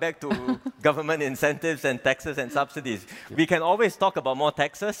coming back to government incentives and taxes and subsidies? We can always talk about more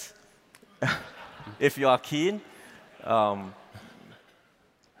taxes if you are keen.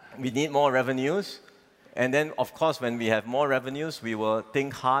 We need more revenues. And then, of course, when we have more revenues, we will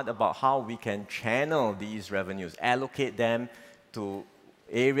think hard about how we can channel these revenues, allocate them to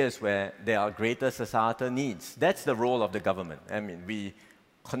areas where there are greater societal needs. That's the role of the government. I mean, we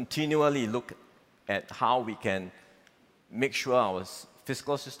continually look at how we can make sure our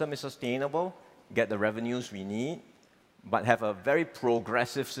fiscal system is sustainable, get the revenues we need, but have a very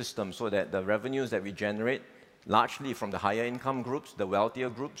progressive system so that the revenues that we generate, largely from the higher income groups, the wealthier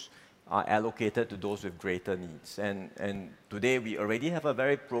groups, are allocated to those with greater needs. And today we already have a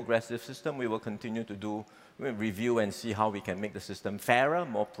very progressive system. We will continue to review and see how we can make the system fairer,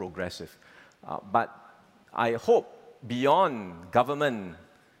 more progressive. But I hope beyond government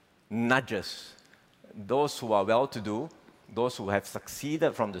nudges, those who are well-to-do, those who have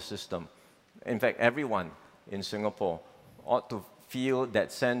succeeded from the system, in fact, everyone in Singapore ought to feel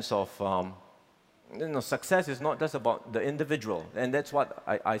that sense of success is not just about the individual. And that's what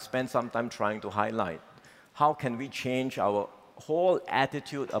I spend some time trying to highlight. How can we change our whole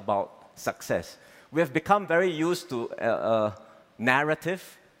attitude about success? We have become very used to a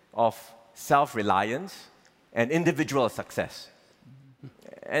narrative of self-reliance and individual success.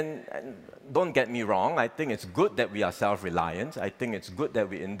 And don't get me wrong, I think it's good that we are self-reliant. I think it's good that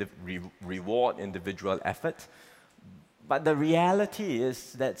we reward individual effort. But the reality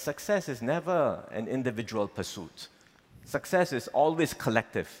is that success is never an individual pursuit. Success is always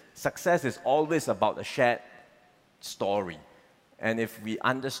collective. Success is always about a shared story. And if we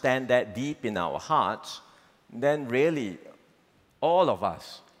understand that deep in our hearts, then really all of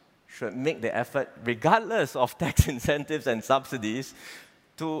us should make the effort, regardless of tax incentives and subsidies,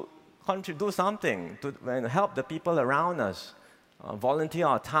 to do something, to help the people around us, volunteer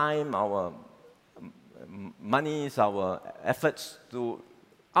our time, our monies, our efforts to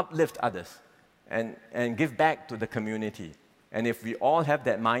uplift others and give back to the community. And if we all have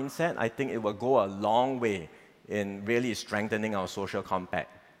that mindset, I think it will go a long way in really strengthening our social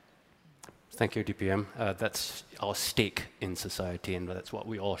compact. Thank you, DPM. That's our stake in society, and that's what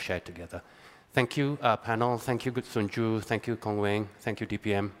we all share together. Thank you, panel. Thank you, Sunju. Thank you, Kong Weng. Thank you,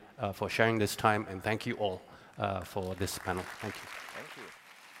 DPM, for sharing this time, and thank you all for this panel. Thank you. Thank you.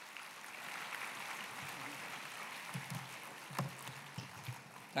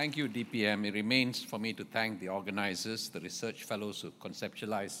 Thank you, DPM. It remains for me to thank the organizers, the research fellows who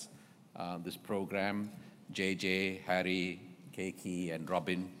conceptualized this program, JJ, Harry, Keiki, and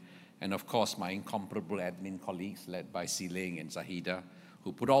Robin, and of course my incomparable admin colleagues led by Siling and Zahida,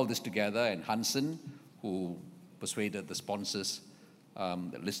 who put all this together, and Hansen, who persuaded the sponsors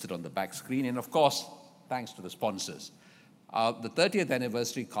listed on the back screen, and of course, thanks to the sponsors. The 30th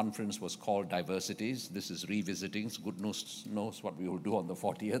anniversary conference was called Diversities. This is Revisitings. Goodness knows what we will do on the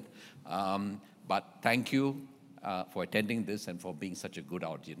 40th. But thank you for attending this and for being such a good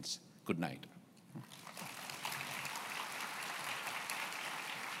audience. Good night.